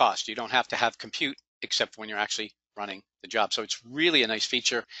the cost. You don't have to have compute except when you're actually running the job. So it's really a nice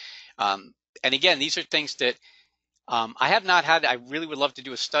feature. And again, these are things that I have not had. I really would love to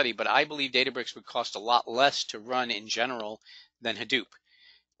do a study, but I believe Databricks would cost a lot less to run in general than Hadoop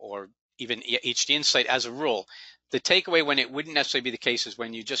or even HD Insight as a rule. The takeaway when it wouldn't necessarily be the case is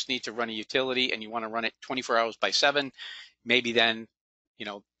when you just need to run a utility and you want to run it 24 hours by 7, maybe then,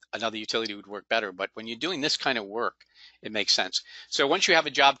 another utility would work better. But when you're doing this kind of work, it makes sense. So once you have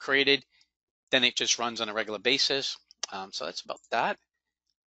a job created, then it just runs on a regular basis. So that's about that.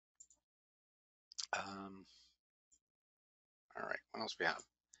 All right, what else we have?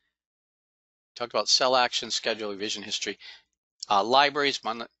 Talked about cell action, schedule, revision history. Libraries,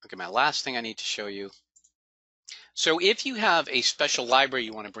 okay, my last thing I need to show you. So if you have a special library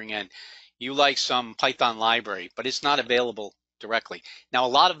you want to bring in, you like some Python library, but it's not available directly. Now, a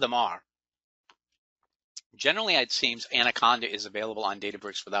lot of them are. Generally, it seems Anaconda is available on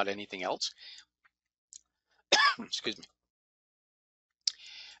Databricks without anything else. Excuse me.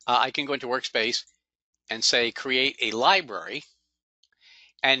 I can go into Workspace and say create a library.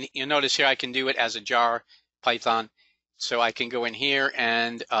 And you'll notice here I can do it as a jar Python. So I can go in here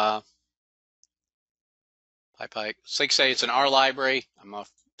and like say it's an R library. I'm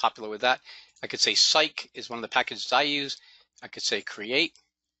popular with that. I could say psych is one of the packages I use. I could say create.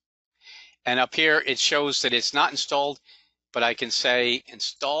 And up here it shows that it's not installed, but I can say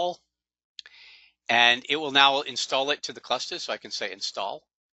install. And it will now install it to the cluster. So I can say install.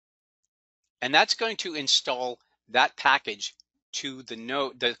 And that's going to install that package to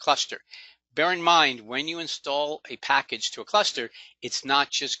the cluster. Bear in mind, when you install a package to a cluster, it's not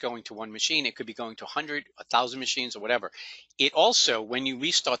just going to one machine. It could be going to 100, 1,000 machines or whatever. It also, when you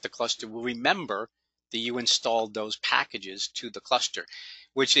restart the cluster, will remember that you installed those packages to the cluster,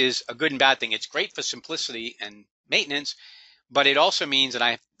 which is a good and bad thing. It's great for simplicity and maintenance, but it also means, and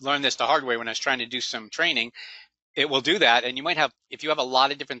I learned this the hard way when I was trying to do some training, it will do that. And you might have, if you have a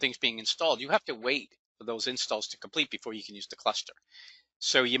lot of different things being installed, you have to wait for those installs to complete before you can use the cluster.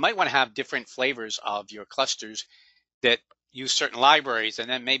 So you might want to have different flavors of your clusters that use certain libraries, and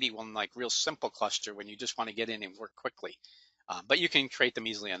then maybe one like real simple cluster when you just want to get in and work quickly. But you can create them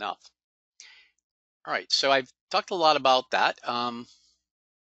easily enough. All right, so I've talked a lot about that. I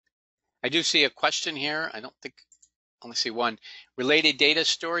do see a question here. I don't think, I only see one. Related data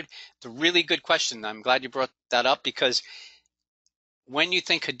stored. It's a really good question. I'm glad you brought that up, because when you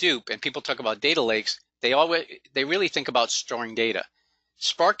think Hadoop and people talk about data lakes, they really think about storing data.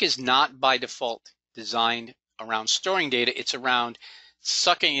 Spark is not by default designed around storing data. It's around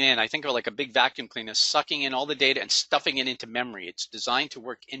sucking it in. I think of it like a big vacuum cleaner, sucking in all the data and stuffing it into memory. It's designed to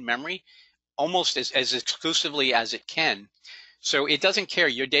work in memory almost as exclusively as it can. So it doesn't care.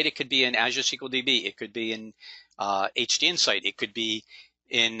 Your data could be in Azure SQL DB. It could be in HD Insight. It could be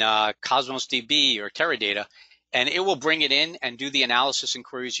in Cosmos DB or Teradata. And it will bring it in and do the analysis and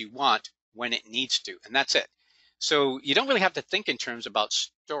queries you want when it needs to. And that's it. So you don't really have to think in terms about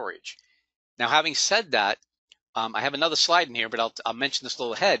storage. Now, having said that, I have another slide in here, but I'll mention this a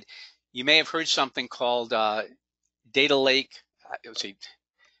little ahead. You may have heard something called Data Lake, let's see,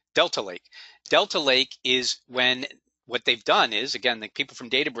 Delta Lake. Delta Lake is when what they've done is, again, the people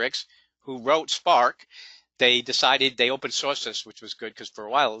from Databricks who wrote Spark, they decided they open sourced this, which was good because for a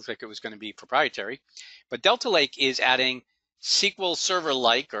while it looked like it was going to be proprietary. But Delta Lake is adding SQL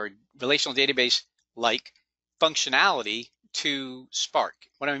Server-like or relational database-like functionality to Spark.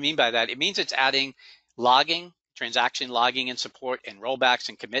 What do I mean by that? It means it's adding logging, transaction logging and support and rollbacks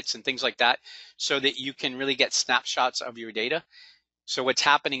and commits and things like that so that you can really get snapshots of your data. So what's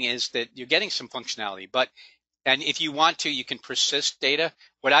happening is that you're getting some functionality, and if you want to, you can persist data.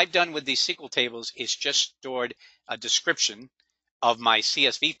 What I've done with these SQL tables is just stored a description of my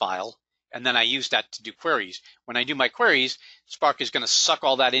CSV file, and then I use that to do queries. When I do my queries, Spark is going to suck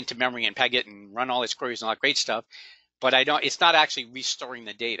all that into memory and peg it and run all its queries and all that great stuff, but it's not actually restoring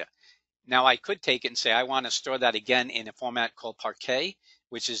the data. Now I could take it and say I want to store that again in a format called Parquet,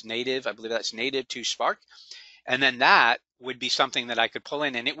 which is native. I believe that's native to Spark. And then that would be something that I could pull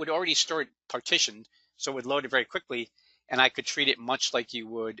in, and it would already store it partitioned, so it would load it very quickly, and I could treat it much like you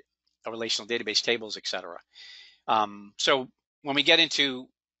would a relational database, tables, etc. So when we get into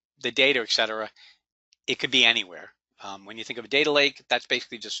the data, etc., it could be anywhere. When you think of a data lake, that's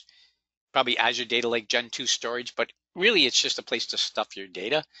basically just probably Azure Data Lake Gen 2 storage, but really it's just a place to stuff your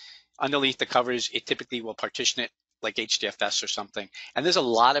data. Underneath the covers, it typically will partition it like HDFS or something. And there's a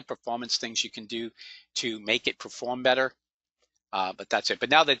lot of performance things you can do to make it perform better, but that's it. But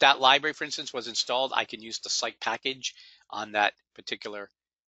now that that library, for instance, was installed, I can use the site package on that particular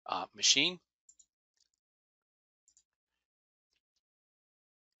machine.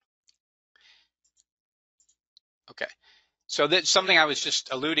 Okay, so that's something I was just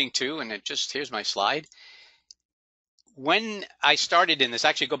alluding to, and here's my slide. When I started in this,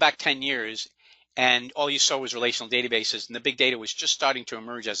 actually go back 10 years, and all you saw was relational databases, and the big data was just starting to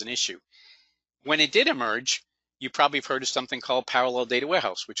emerge as an issue. When it did emerge, you probably have heard of something called Parallel Data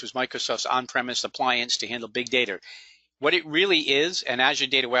Warehouse, which was Microsoft's on-premise appliance to handle big data. What it really is, and Azure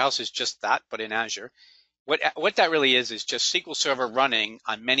Data Warehouse is just that, but in Azure, what that really is just SQL Server running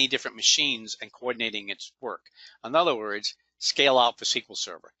on many different machines and coordinating its work. In other words, scale out for SQL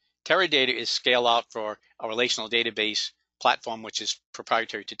Server. Teradata is scale out for a relational database platform, which is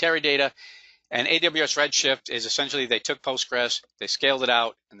proprietary to Teradata. And AWS Redshift is essentially they took Postgres, they scaled it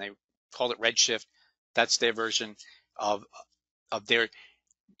out, and they called it Redshift. That's their version of their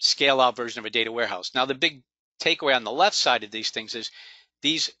scale out version of a data warehouse. Now, the big takeaway on the left side of these things is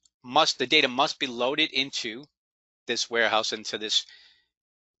the data must be loaded into this warehouse, into this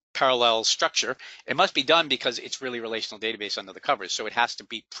parallel structure. It must be done because it's really relational database under the covers, so it has to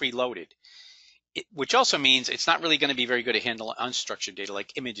be preloaded. Which also means it's not really going to be very good at handling unstructured data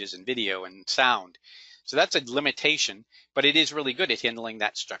like images and video and sound. So that's a limitation, but it is really good at handling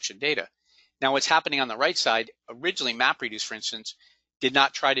that structured data. Now what's happening on the right side, originally MapReduce, for instance, did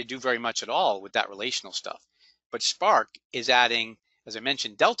not try to do very much at all with that relational stuff. But Spark is adding, as I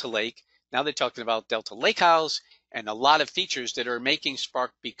mentioned, Delta Lake. Now they're talking about Delta Lakehouse and a lot of features that are making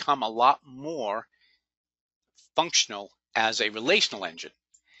Spark become a lot more functional as a relational engine.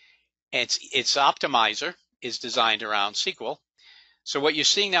 Its optimizer is designed around SQL. So what you're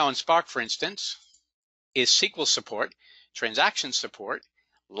seeing now in Spark, for instance, is SQL support, transaction support,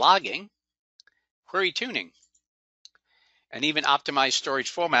 logging, query tuning, and even optimized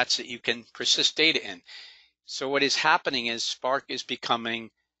storage formats that you can persist data in. So what is happening is Spark is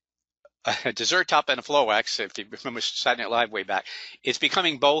becoming a dessert top and a FlowX, if you remember Saturday Night Live way back. It's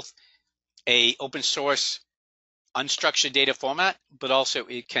becoming both a open source unstructured data format, but also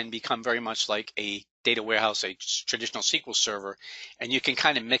it can become very much like a data warehouse, a traditional SQL server, and you can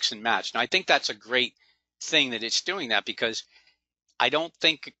kind of mix and match. Now, I think that's a great thing that it's doing that, because I don't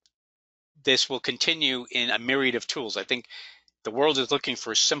think this will continue in a myriad of tools. I think the world is looking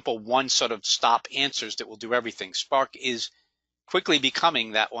for simple one sort of stop answers that will do everything. Spark is quickly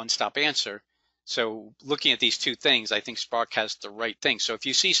becoming that one-stop answer. So looking at these two things, I think Spark has the right thing. So if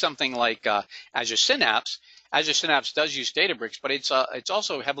you see something like Azure Synapse does use Databricks, but it's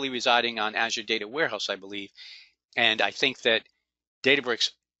also heavily residing on Azure Data Warehouse, I believe. And I think that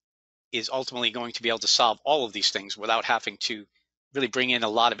Databricks is ultimately going to be able to solve all of these things without having to really bring in a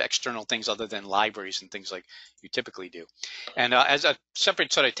lot of external things other than libraries and things like you typically do. And as a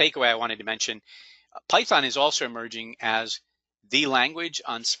separate sort of takeaway I wanted to mention, Python is also emerging as the language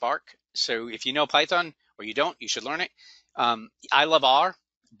on Spark. So if you know Python or you don't, you should learn it. I love R,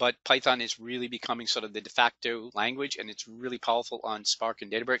 but Python is really becoming sort of the de facto language, and it's really powerful on Spark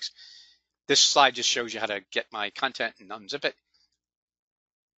and Databricks. This slide just shows you how to get my content and unzip it.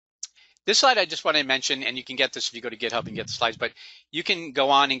 This slide I just want to mention, and you can get this if you go to GitHub and get the slides, but you can go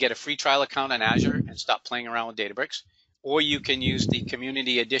on and get a free trial account on Azure and stop playing around with Databricks, or you can use the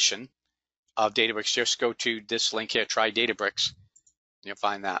community edition of Databricks. Just go to this link here, try Databricks. You'll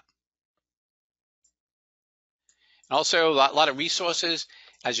find that. And also a lot of resources.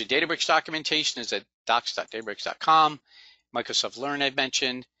 Azure Databricks documentation is at docs.databricks.com. Microsoft Learn I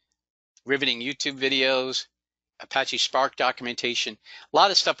mentioned, riveting YouTube videos, Apache Spark documentation, a lot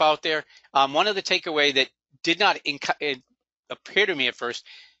of stuff out there. One of the takeaway that did not appear to me at first,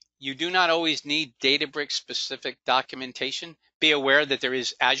 you do not always need Databricks specific documentation. Be aware that there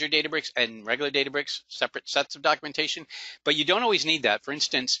is Azure Databricks and regular Databricks, separate sets of documentation, but you don't always need that. For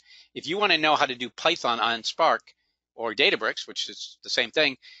instance, if you want to know how to do Python on Spark or Databricks, which is the same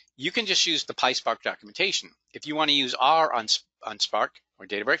thing, you can just use the PySpark documentation. If you want to use R on Spark or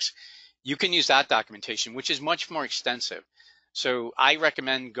Databricks, you can use that documentation, which is much more extensive. So I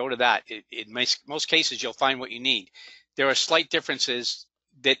recommend go to that. In most cases, you'll find what you need. There are slight differences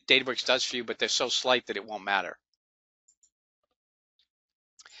that Databricks does for you, but they're so slight that it won't matter.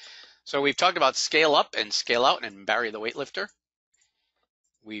 So we've talked about scale up and scale out and Barry the weightlifter.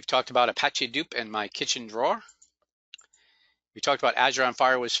 We've talked about Apache Hadoop and my kitchen drawer. We talked about Azure on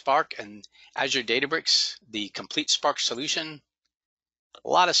Fire with Spark and Azure Databricks, the complete Spark solution. A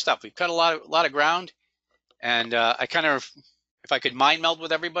lot of stuff. We've cut a lot of ground, and I kind of, if I could mind meld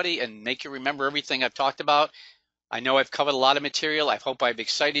with everybody and make you remember everything I've talked about, I know I've covered a lot of material. I hope I've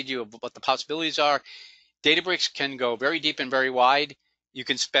excited you about what the possibilities are. Databricks can go very deep and very wide. You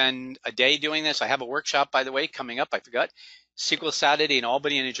can spend a day doing this. I have a workshop, by the way, coming up. I forgot. SQL Saturday in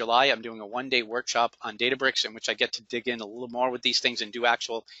Albany in July. I'm doing a one-day workshop on Databricks in which I get to dig in a little more with these things and do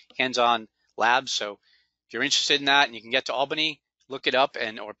actual hands-on labs. So if you're interested in that and you can get to Albany, look it up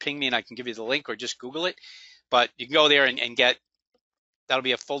or ping me and I can give you the link or just Google it. But you can go there and get, that'll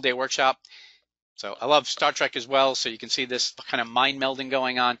be a full day workshop. So I love Star Trek as well. So you can see this kind of mind melding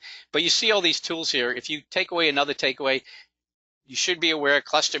going on. But you see all these tools here. If you take away another takeaway, you should be aware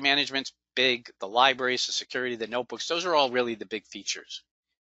cluster management's big, the libraries, the security, the notebooks, those are all really the big features.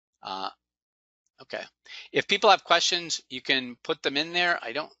 Okay. If people have questions, you can put them in there.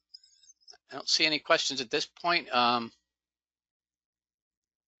 I don't see any questions at this point.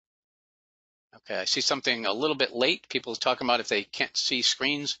 Okay, I see something a little bit late. People are talking about if they can't see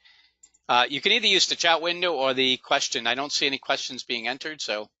screens. You can either use the chat window or the question. I don't see any questions being entered,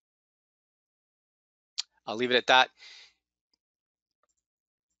 so I'll leave it at that.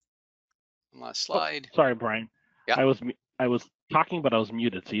 Last slide. Oh, sorry, Brian. Yeah. I was talking, but I was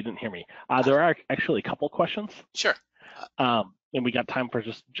muted, so you didn't hear me. There are actually a couple questions. Sure. And we got time for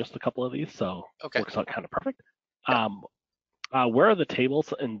just a couple of these, so okay. Works out kind of perfect. Yeah. Where are the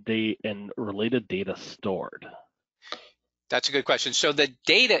tables and related data stored? That's a good question. So the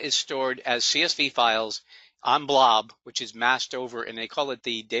data is stored as CSV files on Blob, which is masked over, and they call it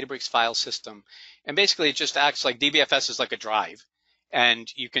the Databricks file system. And basically, it just acts like DBFS is like a drive,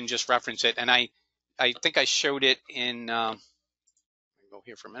 and you can just reference it. And I think I showed it in. Let me go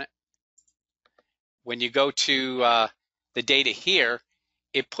here for a minute. When you go to the data here,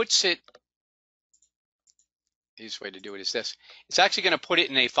 it puts it. The easiest way to do it is this. It's actually going to put it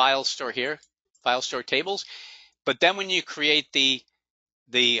in a file store here, file store tables. But then when you create the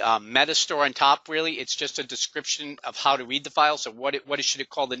meta store on top, really, it's just a description of how to read the file. So what should it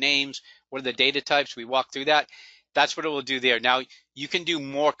call the names? What are the data types? We walk through that. That's what it will do there. Now, you can do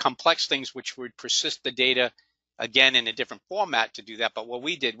more complex things, which would persist the data, again, in a different format to do that. But what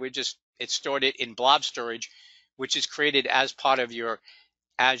we did, it stored it in blob storage, which is created as part of your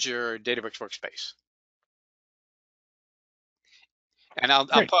Azure Databricks workspace. And I'll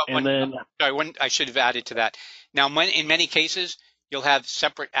put one, I should have added to that. Now, in many cases, you'll have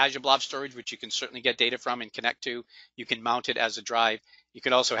separate Azure Blob Storage, which you can certainly get data from and connect to. You can mount it as a drive. You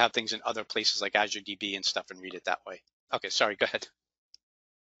can also have things in other places like Azure DB and stuff and read it that way. Okay, sorry, go ahead.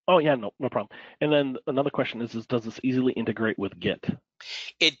 Oh, yeah, no problem. And then another question is does this easily integrate with Git?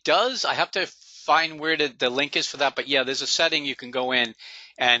 It does. I have to find where the link is for that. But yeah, there's a setting you can go in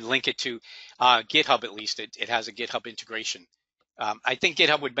and link it to GitHub, at least. It has a GitHub integration. I think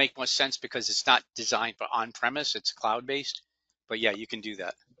GitHub would make more sense because it's not designed for on-premise, it's cloud-based. But yeah, you can do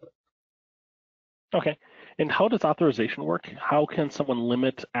that. Okay. And how does authorization work? How can someone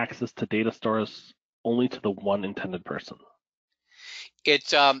limit access to data stores only to the one intended person?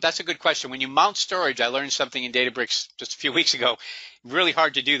 That's a good question. When you mount storage, I learned something in Databricks just a few weeks ago. Really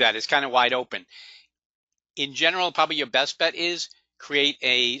hard to do that. It's kind of wide open. In general, probably your best bet is create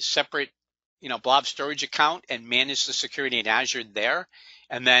a separate blob storage account and manage the security in Azure there,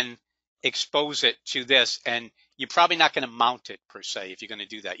 and then expose it to this. And you're probably not going to mount it per se if you're going to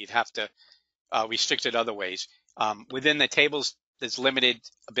do that. You'd have to restrict it other ways. Within the tables, there's limited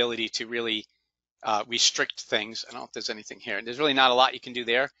ability to really restrict things. I don't know if there's anything here. There's really not a lot you can do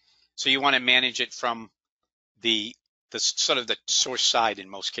there. So you want to manage it from the sort of the source side in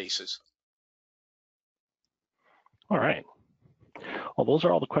most cases. All right. Well, those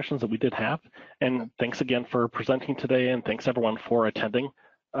are all the questions that we did have. And thanks again for presenting today, and thanks everyone for attending.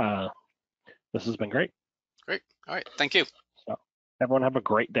 This has been great. Great. All right. Thank you. So, everyone have a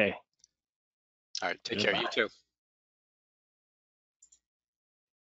great day. All right. Take care. You too.